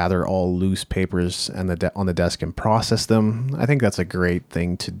just gather all loose papers and on the desk and process them. I think that's a great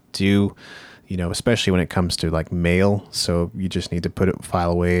thing to do, especially when it comes to like mail. So you just need to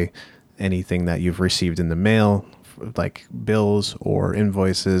file away anything that you've received in the mail, like bills or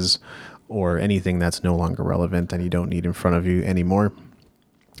invoices or anything that's no longer relevant and you don't need in front of you anymore.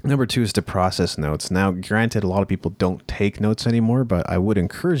 Number two is to process notes. Now, granted, a lot of people don't take notes anymore, but I would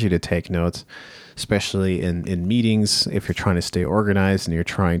encourage you to take notes, especially in meetings. If you're trying to stay organized and you're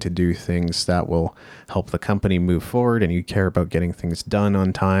trying to do things that will help the company move forward and you care about getting things done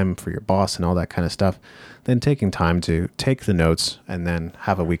on time for your boss and all that kind of stuff, then taking time to take the notes and then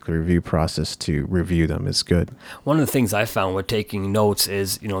have a weekly review process to review them is good. One of the things I found with taking notes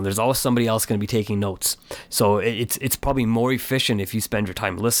is, there's always somebody else going to be taking notes. So it's probably more efficient if you spend your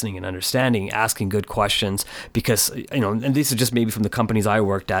time listening and understanding, asking good questions, because, and this is just maybe from the companies I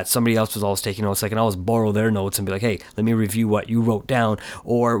worked at, somebody else was always taking notes. I can always borrow their notes and be like, hey, let me review what you wrote down.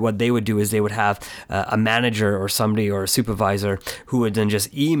 Or what they would do is they would have a manager or somebody or a supervisor who would then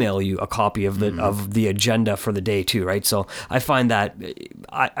just email you a copy of the agenda for the day too, right? So I find that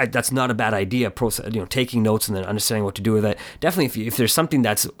that's not a bad idea. Taking notes and then understanding what to do with it. Definitely, if there's something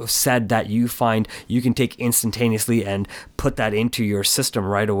that's said that you find you can take instantaneously and put that into your system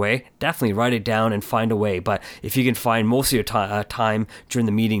right away, definitely write it down and find a way. But if you can find most of your time during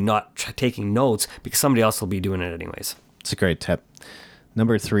the meeting not taking notes, because somebody else will be doing it anyways. It's a great tip.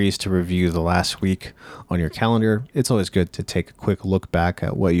 Number three is to review the last week on your calendar. It's always good to take a quick look back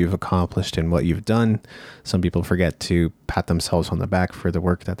at what you've accomplished and what you've done. Some people forget to pat themselves on the back for the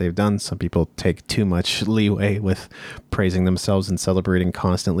work that they've done. Some people take too much leeway with praising themselves and celebrating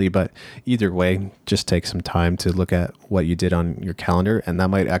constantly. But either way, just take some time to look at what you did on your calendar, and that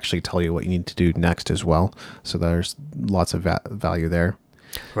might actually tell you what you need to do next as well. So there's lots of value there.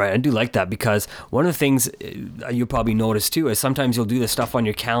 Right, I do like that, because one of the things you'll probably notice too is sometimes you'll do the stuff on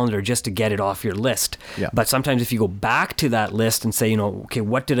your calendar just to get it off your list. Yeah. But sometimes if you go back to that list and say, okay,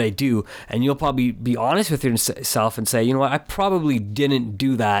 what did I do? And you'll probably be honest with yourself and say, I probably didn't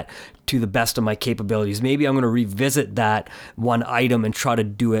do that to the best of my capabilities. Maybe I'm going to revisit that one item and try to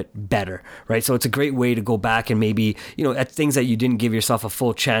do it better, right? So it's a great way to go back and maybe, at things that you didn't give yourself a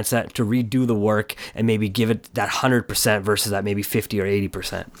full chance to redo the work and maybe give it that 100% versus that maybe 50 or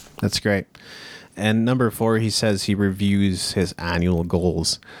 80%. That's great. And number four, he says he reviews his annual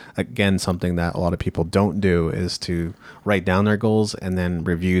goals. Again, something that a lot of people don't do is to write down their goals and then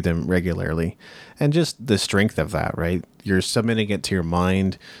review them regularly. And just the strength of that, right? You're submitting it to your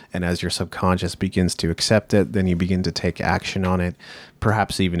mind, and as your subconscious begins to accept it, then you begin to take action on it,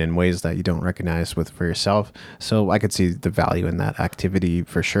 perhaps even in ways that you don't recognize for yourself. So I could see the value in that activity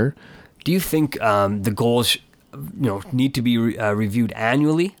for sure. Do you think the goals, need to be reviewed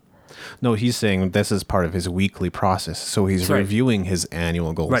annually? No, he's saying this is part of his weekly process. So he's reviewing his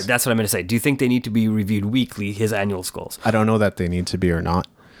annual goals. Right, that's what I'm going to say. Do you think they need to be reviewed weekly, his annual goals? I don't know that they need to be or not,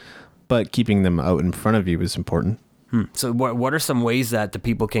 but keeping them out in front of you is important. So what are some ways that the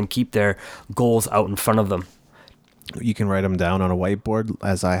people can keep their goals out in front of them? You can write them down on a whiteboard,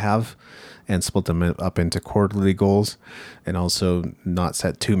 as I have, and split them up into quarterly goals, and also not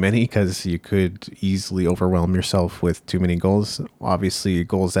set too many, because you could easily overwhelm yourself with too many goals. Obviously,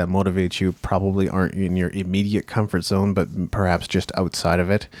 goals that motivate you probably aren't in your immediate comfort zone, but perhaps just outside of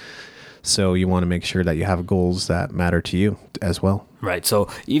it. So you want to make sure that you have goals that matter to you as well. Right. So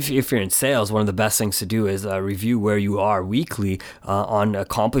if you're in sales, one of the best things to do is review where you are weekly on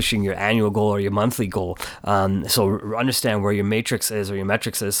accomplishing your annual goal or your monthly goal. So understand where your matrix is or your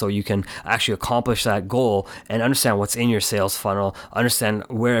metrics is, so you can actually accomplish that goal and understand what's in your sales funnel, understand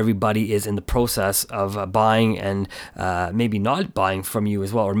where everybody is in the process of buying and maybe not buying from you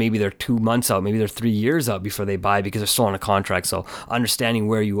as well. Or maybe they're 2 months out, maybe they're 3 years out before they buy because they're still on a contract. So understanding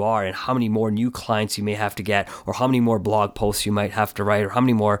where you are and how many more new clients you may have to get, or how many more blog posts you might have to write, or how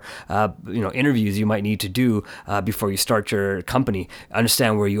many more interviews you might need to do before you start your company.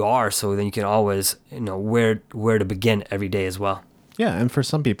 Understand where you are, so then you can always where to begin every day as well. Yeah, and for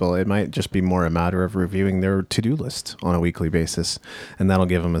some people, it might just be more a matter of reviewing their to-do list on a weekly basis, and that'll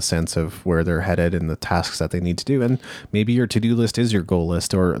give them a sense of where they're headed and the tasks that they need to do. And maybe your to-do list is your goal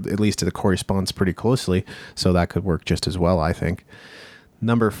list, or at least it corresponds pretty closely, so that could work just as well, I think.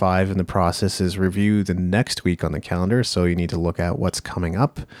 Number 5 in the process is review the next week on the calendar. So you need to look at what's coming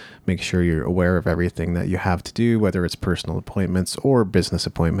up, make sure you're aware of everything that you have to do, whether it's personal appointments or business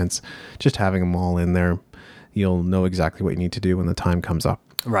appointments. Just having them all in there, you'll know exactly what you need to do when the time comes up.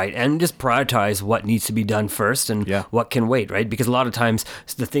 Right. And just prioritize what needs to be done first and what can wait, right? Because a lot of times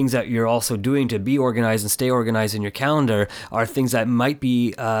the things that you're also doing to be organized and stay organized in your calendar are things that might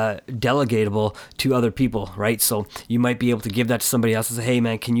be delegatable to other people, right? So you might be able to give that to somebody else and say, hey,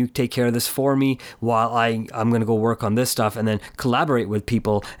 man, can you take care of this for me while I'm going to go work on this stuff, and then collaborate with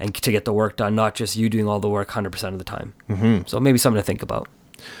people and to get the work done, not just you doing all the work 100% of the time. Mm-hmm. So maybe something to think about.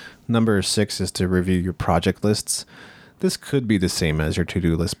 Number 6 is to review your project lists. This could be the same as your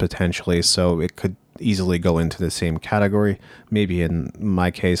to-do list potentially, so it could easily go into the same category. Maybe in my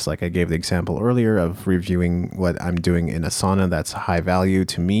case, like I gave the example earlier of reviewing what I'm doing in Asana that's high value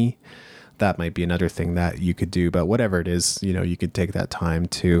to me. That might be another thing that you could do, but whatever it is, you could take that time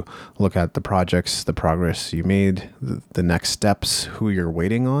to look at the projects, the progress you made, the next steps, who you're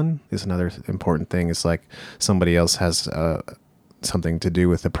waiting on is another important thing. It's like somebody else has something to do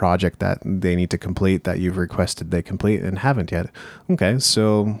with the project that they need to complete that you've requested they complete and haven't yet. Okay,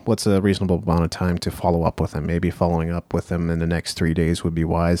 so what's a reasonable amount of time to follow up with them? Maybe following up with them in the next 3 days would be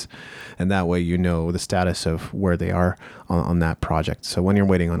wise. And that way you know the status of where they are on that project. So when you're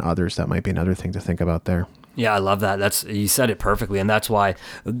waiting on others, that might be another thing to think about there. Yeah, I love that. You said it perfectly, and that's why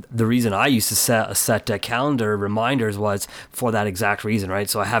the reason I used to set calendar reminders was for that exact reason, right?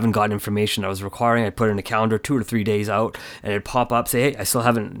 So I haven't got information I was requiring. I put it in a calendar 2 or 3 days out, and it'd pop up, say, hey, I still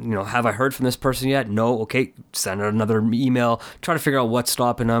haven't, have I heard from this person yet? No. Okay, send out another email. Try to figure out what's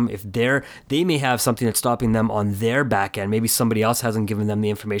stopping them. If they may have something that's stopping them on their back end. Maybe somebody else hasn't given them the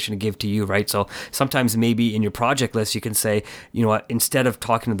information to give to you, right? So sometimes maybe in your project list you can say, you know what, instead of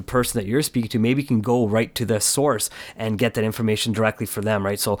talking to the person that you're speaking to, maybe you can go right to the source and get that information directly for them,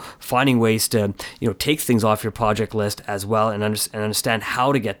 right? So finding ways to take things off your project list as well, and understand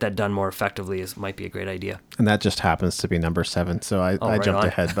how to get that done more effectively might be a great idea. And that just happens to be number 7. So I right jumped on.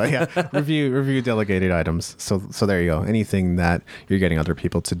 ahead, but yeah, review delegated items. So there you go. Anything that you're getting other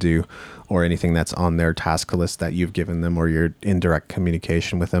people to do, or anything that's on their task list that you've given them, or you're in direct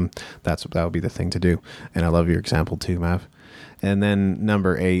communication with them, that would be the thing to do. And I love your example too, Mav. And then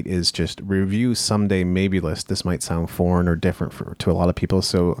number 8 is just review someday maybe list. This might sound foreign or different to a lot of people.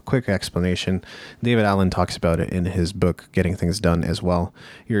 So a quick explanation. David Allen talks about it in his book, Getting Things Done, as well.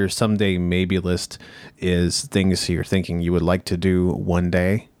 Your someday maybe list is things you're thinking you would like to do one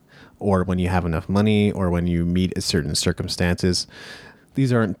day, or when you have enough money, or when you meet certain circumstances.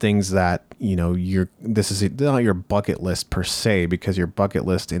 These aren't things that, this is not your bucket list per se, because your bucket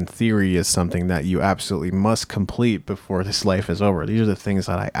list in theory is something that you absolutely must complete before this life is over. These are the things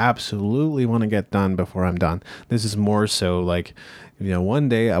that I absolutely want to get done before I'm done. This is more so like, one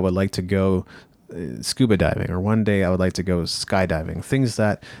day I would like to go scuba diving, or one day I would like to go skydiving. Things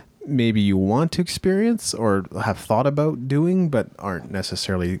that maybe you want to experience or have thought about doing, but aren't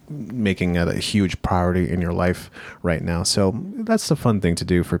necessarily making it a huge priority in your life right now. So that's the fun thing to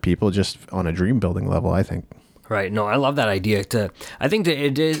do for people, just on a dream building level, I think. Right. No, I love that idea. I think that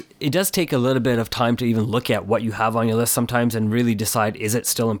it does take a little bit of time to even look at what you have on your list sometimes and really decide, is it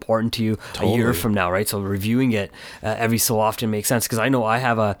still important to you a year from now, right? So reviewing it every so often makes sense, because I know I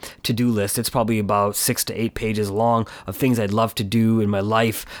have a to-do list. It's probably about 6 to 8 pages long of things I'd love to do in my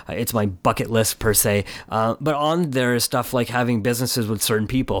life. It's my bucket list per se. But on there is stuff like having businesses with certain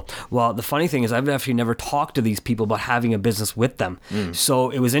people. Well, the funny thing is I've actually never talked to these people about having a business with them. So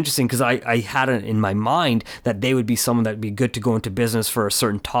it was interesting because I had it in my mind that they would be someone that would be good to go into business for a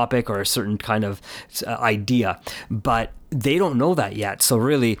certain topic or a certain kind of idea. But they don't know that yet. So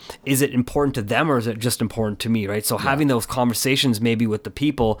really, is it important to them, or is it just important to me, right? So having those conversations maybe with the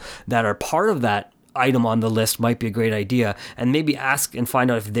people that are part of that item on the list might be a great idea, and maybe ask and find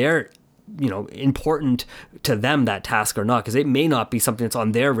out if they're important to them, that task, or not, because it may not be something that's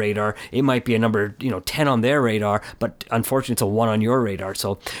on their radar. It might be a number 10 on their radar, but unfortunately it's a 1 on your radar.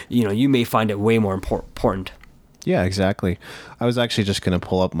 So you may find it way more important. Yeah, exactly. I was actually just going to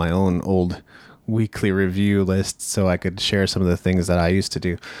pull up my own old weekly review list so I could share some of the things that I used to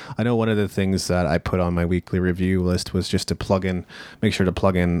do. I know one of the things that I put on my weekly review list was just to make sure to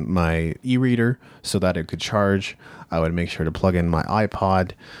plug in my e-reader so that it could charge. I would make sure to plug in my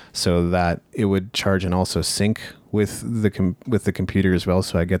iPod so that it would charge and also sync with the computer as well,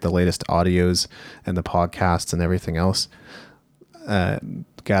 so I get the latest audios and the podcasts and everything else.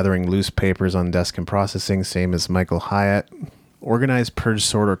 Gathering loose papers on desk and processing, same as Michael Hyatt. Organize, purge,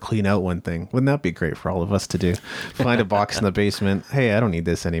 sort, or clean out one thing. Wouldn't that be great for all of us to do? Find a box in the basement. Hey, I don't need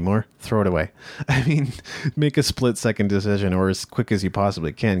this anymore. Throw it away. I mean, make a split-second decision, or as quick as you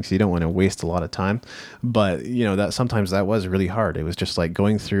possibly can, because you don't want to waste a lot of time. But that sometimes that was really hard. It was just like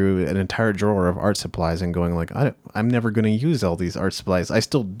going through an entire drawer of art supplies and going like, I'm never going to use all these art supplies. I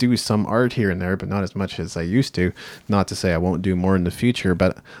still do some art here and there, but not as much as I used to. Not to say I won't do more in the future,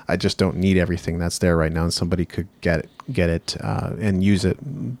 but I just don't need everything that's there right now, and somebody could get it and use it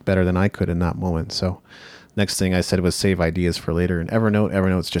better than I could in that moment. So next thing I said was save ideas for later. And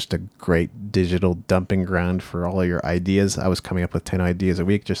Evernote's just a great digital dumping ground for all of your ideas. I was coming up with 10 ideas a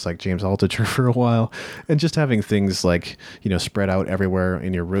week, just like James Altucher for a while. And just having things like, spread out everywhere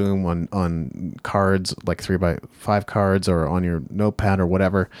in your room on cards, like 3x5 cards, or on your notepad or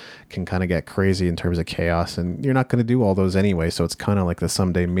whatever, can kind of get crazy in terms of chaos. And you're not going to do all those anyway. So it's kind of like the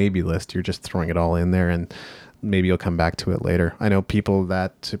someday maybe list. You're just throwing it all in there, and maybe you'll come back to it later. I know people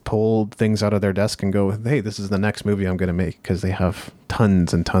that pull things out of their desk and go, hey, this is the next movie I'm going to make, because they have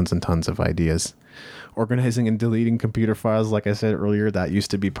tons and tons and tons of ideas. Organizing and deleting computer files, like I said earlier, that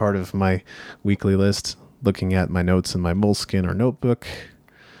used to be part of my weekly list. Looking at my notes in my Moleskine or notebook.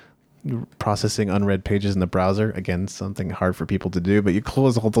 Processing unread pages in the browser. Again, something hard for people to do, but you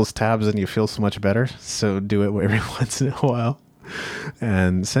close all those tabs and you feel so much better. So do it every once in a while.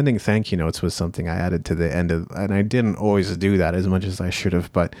 And sending thank you notes was something I added to the end of, and I didn't always do that as much as I should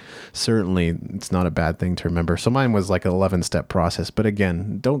have, but certainly it's not a bad thing to remember. So mine was like an 11-step process, but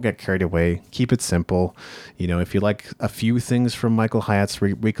again, don't get carried away. Keep it simple. If you like a few things from Michael Hyatt's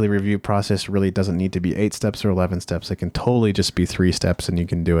weekly review process, really doesn't need to be 8 steps or 11 steps. It can totally just be 3 steps and you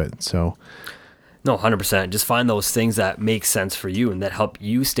can do it. So No, 100%. Just find those things that make sense for you and that help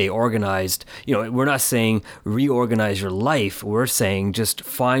you stay organized. We're not saying reorganize your life. We're saying just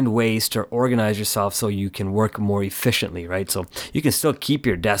find ways to organize yourself so you can work more efficiently, right? So you can still keep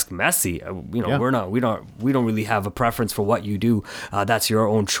your desk messy. We don't really have a preference for what you do. That's your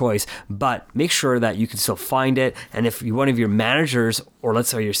own choice. But make sure that you can still find it. And if one of your managers, or let's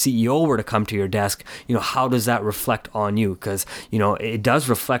say your CEO, were to come to your desk, how does that reflect on you? Because it does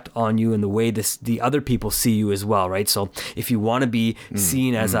reflect on you in the way the other people see you as well, right? So if you want to be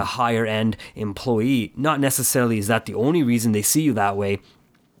seen as a higher end employee, not necessarily is that the only reason they see you that way,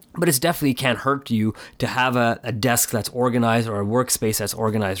 but it definitely can't hurt you to have a desk that's organized, or a workspace that's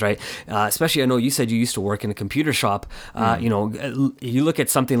organized, right? Especially, I know you said you used to work in a computer shop. You look at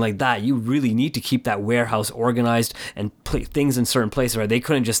something like that, you really need to keep that warehouse organized and things in certain places, right? They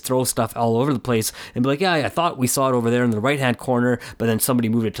couldn't just throw stuff all over the place and be like, yeah, I thought we saw it over there in the right-hand corner, but then somebody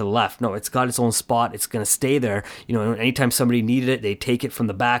moved it to the left. No, it's got its own spot. It's going to stay there. Anytime somebody needed it, they take it from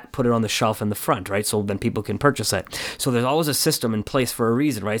the back, put it on the shelf in the front, right? So then people can purchase it. So there's always a system in place for a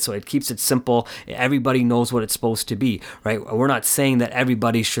reason, right? So it keeps it simple. Everybody knows what it's supposed to be, right? We're not saying that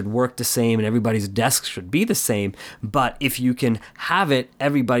everybody should work the same and everybody's desk should be the same, but if you can have it,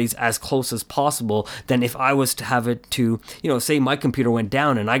 everybody's as close as possible, then if I was to have it to, say my computer went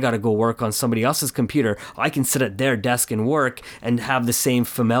down and I got to go work on somebody else's computer, I can sit at their desk and work and have the same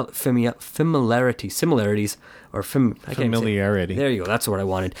similarities. Familiarity. There you go. That's what I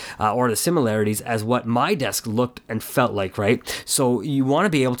wanted. Or the similarities as what my desk looked and felt like, right? So you want to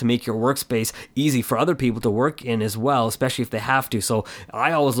be able to make your workspace easy for other people to work in as well, especially if they have to. So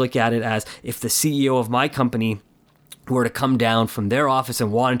I always look at it as, if the CEO of my company were to come down from their office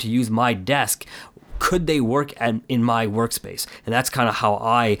and wanted to use my desk, could they work in my workspace? And that's kind of how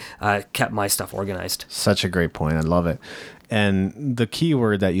I kept my stuff organized. Such a great point. I love it. And the key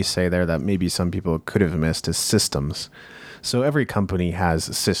word that you say there that maybe some people could have missed is systems. So every company has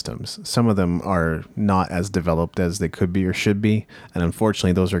systems. Some of them are not as developed as they could be or should be. And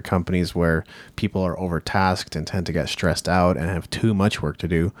unfortunately, those are companies where people are overtasked and tend to get stressed out and have too much work to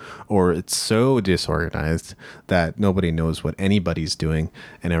do. Or it's so disorganized that nobody knows what anybody's doing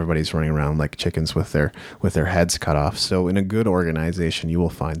and everybody's running around like chickens with their heads cut off. So in a good organization, you will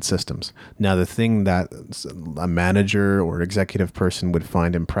find systems. Now, the thing that a manager or executive person would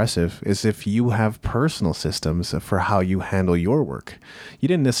find impressive is if you have personal systems for how you handle your work. You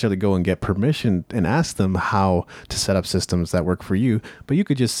didn't necessarily go and get permission and ask them how to set up systems that work for you, but you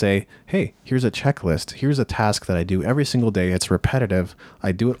could just say, hey, here's a checklist. Here's a task that I do every single day. It's repetitive.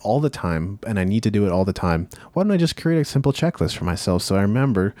 I do it all the time, and I need to do it all the time. Why don't I just create a simple checklist for myself so I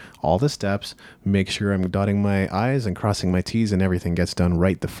remember all the steps, make sure I'm dotting my I's and crossing my T's, and everything gets done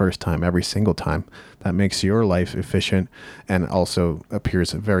right the first time, every single time. That makes your life efficient and also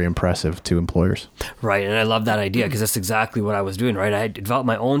appears very impressive to employers. Right, and I love that idea because that's exactly exactly what I was doing, right? I had developed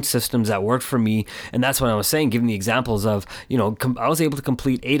my own systems that worked for me. And that's what I was saying, giving the examples of, I was able to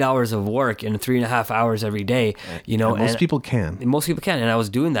complete 8 hours of work in 3.5 hours every day, And most people can. Most people can. And I was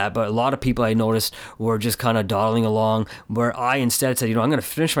doing that. But a lot of people I noticed were just kind of dawdling along, where I instead said, I'm going to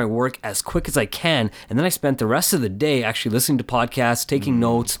finish my work as quick as I can. And then I spent the rest of the day actually listening to podcasts, taking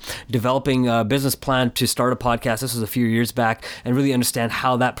notes, developing a business plan to start a podcast. This was a few years back, and really understand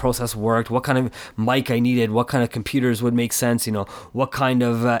how that process worked, what kind of mic I needed, what kind of computers would make sense, what kind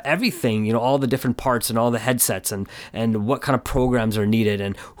of everything, all the different parts and all the headsets and what kind of programs are needed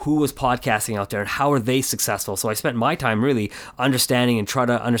and who was podcasting out there and how are they successful. So I spent my time really understanding and try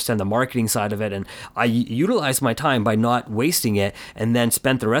to understand the marketing side of it. And I utilized my time by not wasting it, and then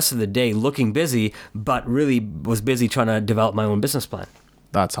spent the rest of the day looking busy, but really was busy trying to develop my own business plan.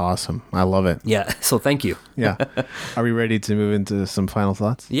 That's awesome. I love it. Yeah. So thank you. Yeah. Are we ready to move into some final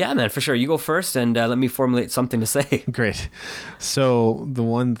thoughts? Yeah, man, for sure. You go first, and let me formulate something to say. Great. So the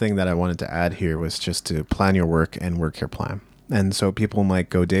one thing that I wanted to add here was just to plan your work and work your plan. And so people might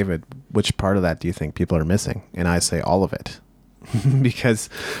go, David, which part of that do you think people are missing? And I say all of it. Because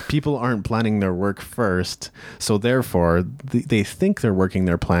people aren't planning their work first. So therefore, they think they're working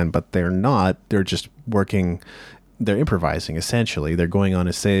their plan, but they're not. They're just working. They're improvising, essentially. They're going on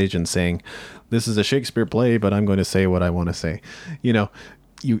a stage and saying, this is a Shakespeare play, but I'm going to say what I want to say.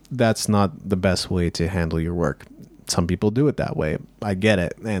 That's not the best way to handle your work. Some people do it that way. I get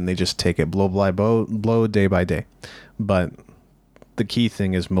it. And they just take it blow by blow, day by day. But the key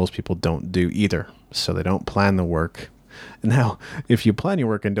thing is most people don't do either. So they don't plan the work. Now, if you plan your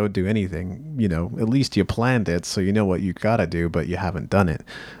work and don't do anything, at least you planned it, so you know what you got to do, but you haven't done it.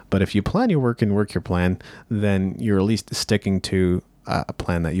 But if you plan your work and work your plan, then you're at least sticking to a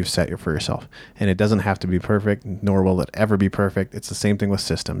plan that you've set for yourself. And it doesn't have to be perfect, nor will it ever be perfect. It's the same thing with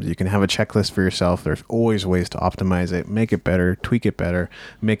systems. You can have a checklist for yourself. There's always ways to optimize it, make it better, tweak it better,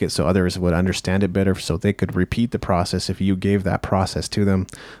 make it so others would understand it better, so they could repeat the process if you gave that process to them.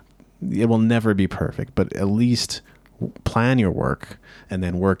 It will never be perfect, but at least plan your work and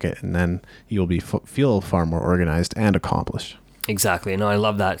then work it, and then you'll feel far more organized and accomplished. Exactly. No, I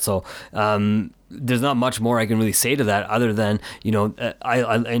love that. So there's not much more I can really say to that other than,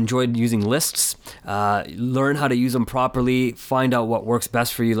 I enjoyed using lists, learn how to use them properly, find out what works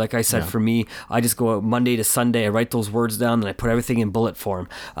best for you. Like I said, for me, I just go Monday to Sunday, I write those words down, and I put everything in bullet form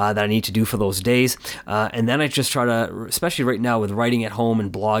that I need to do for those days. And then I just try to, especially right now with writing at home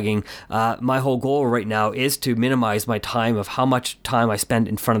and blogging, my whole goal right now is to minimize my time of how much time I spend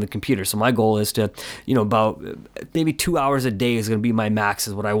in front of the computer. So my goal is to, about maybe 2 hours a day is going to be my max,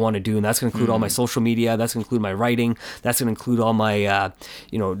 is what I want to do. And that's going to include all my social media. That's going to include my writing. That's going to include all my,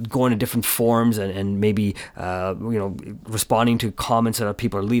 going to different forums and maybe, responding to comments that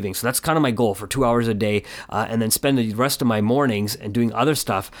people are leaving. So that's kind of my goal for 2 hours a day, and then spend the rest of my mornings and doing other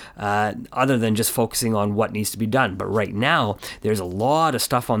stuff other than just focusing on what needs to be done. But right now, there's a lot of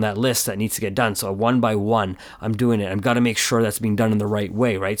stuff on that list that needs to get done. So one by one, I'm doing it. I've got to make sure that's being done in the right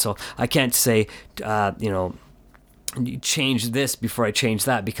way, right? So I can't say, change this before I change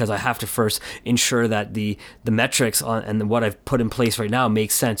that, because I have to first ensure that the metrics on and what I've put in place right now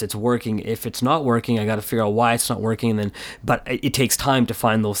makes sense. It's working. If it's not working, I got to figure out why it's not working, but it takes time to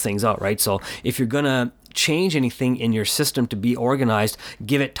find those things out, right? So if you're gonna change anything in your system to be organized,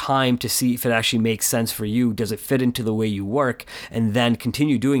 give it time to see if it actually makes sense for you. Does it fit into the way you work? And then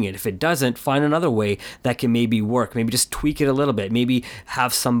continue doing it. If it doesn't, find another way that can maybe work. Maybe just tweak it a little bit. Maybe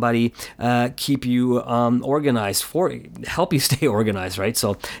have somebody keep you organized, help you stay organized, right?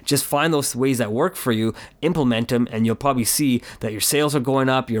 So just find those ways that work for you, implement them, and you'll probably see that your sales are going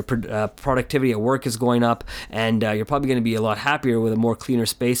up, your productivity at work is going up, and you're probably going to be a lot happier with a more cleaner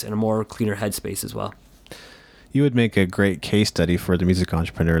space and a more cleaner headspace as well. You would make a great case study for the music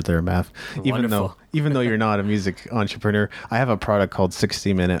entrepreneur there, Math. Even though you're not a music entrepreneur, I have a product called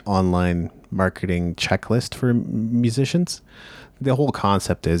 60-Minute Online Marketing Checklist for musicians. The whole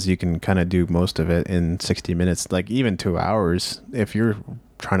concept is you can kind of do most of it in 60 minutes, like even 2 hours. If you're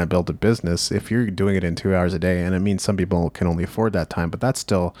trying to build a business, if you're doing it in 2 hours a day, and I mean, some people can only afford that time, but that's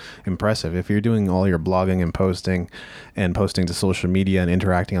still impressive. If you're doing all your blogging and posting to social media and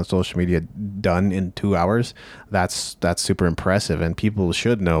interacting on social media done in 2 hours, that's super impressive. And people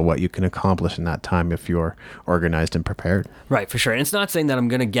should know what you can accomplish in that time if you're organized and prepared. Right, for sure. And it's not saying that I'm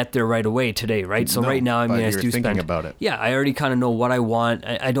going to get there right away today, right? So right now, I mean, I do thinking about it. Yeah, I already kind of know what I want.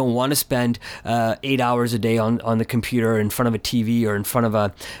 I don't want to spend 8 hours a day on the computer in front of a TV or in front of a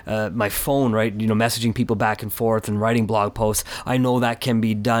my phone, right? Messaging people back and forth and writing blog posts. I know that can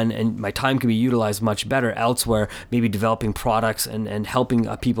be done, and my time can be utilized much better elsewhere, maybe developing products and helping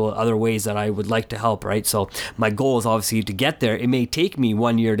people other ways that I would like to help, right? So my goal is obviously to get there. It may take me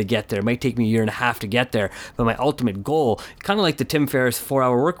 1 year to get there. It might take me a year and a half to get there, but my ultimate goal, kind of like the Tim Ferriss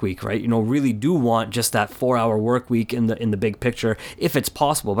 4-hour work week, right? Really do want just that 4-hour work week in the big picture, if it's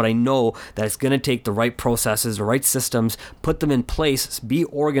possible. But I know that it's going to take the right processes, the right systems, put them in place, be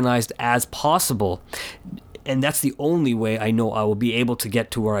organized as possible. And that's the only way I know I will be able to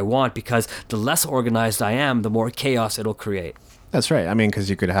get to where I want, because the less organized I am, the more chaos it'll create. That's right. I mean, because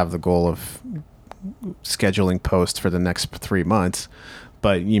you could have the goal of scheduling posts for the next 3 months,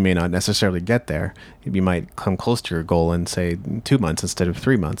 but you may not necessarily get there. You might come close to your goal in, say, 2 months instead of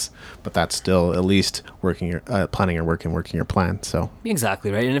 3 months, but that's still at least planning your work and working your plan. So exactly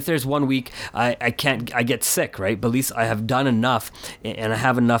right. And if there's 1 week I get sick, right? But at least I have done enough, and I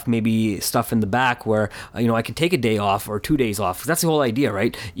have enough maybe stuff in the back where I can take a day off or 2 days off. That's the whole idea,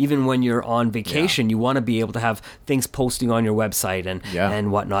 right? Even when you're on vacation, you want to be able to have things posting on your website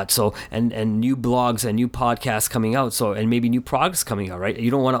and whatnot. So and new blogs and new podcasts coming out. So and maybe new products coming out, right? You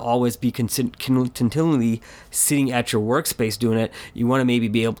don't want to always be continually sitting at your workspace doing it. You want to maybe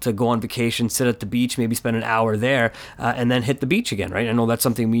be able to go on vacation, sit at the beach, maybe spend an hour there, and then hit the beach again, right? I know that's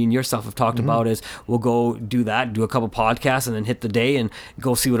something me and yourself have talked about, is we'll go do that, do a couple podcasts, and then hit the day and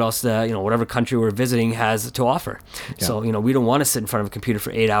go see what else whatever country we're visiting has to offer. Yeah. So, we don't want to sit in front of a computer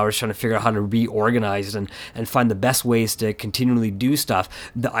for 8 hours trying to figure out how to be organized and find the best ways to continually do stuff.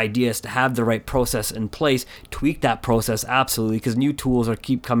 The idea is to have the right process in place, tweak that process, absolutely, because new tools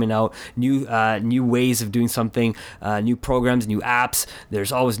keep coming out, new ways of doing something, new programs, new apps.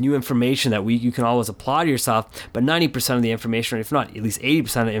 There's always new information that you can always apply to yourself, but 90% of the information, if not at least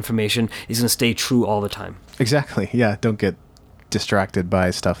 80% of the information, is going to stay true all the time. Exactly. Yeah, don't get distracted by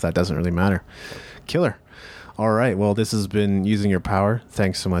stuff that doesn't really matter. Killer. All right. Well, this has been Using Your Power.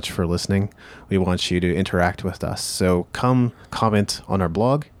 Thanks so much for listening. We want you to interact with us. So come comment on our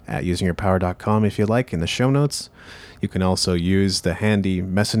blog at usingyourpower.com if you like, in the show notes. You can also use the handy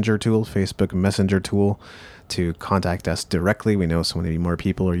messenger tool, Facebook Messenger tool, to contact us directly. We know so many more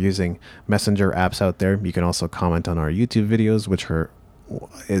people are using messenger apps out there. You can also comment on our YouTube videos, which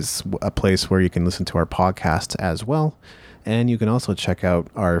is a place where you can listen to our podcasts as well. And you can also check out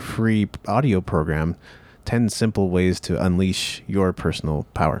our free audio program, 10 Simple Ways to Unleash Your Personal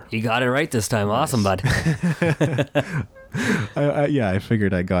Power. You got it right this time. Nice. Awesome, bud. I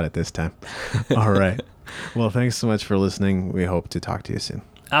figured I got it this time. All right. Well, thanks so much for listening. We hope to talk to you soon.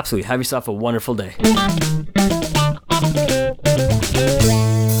 Absolutely. Have yourself a wonderful day.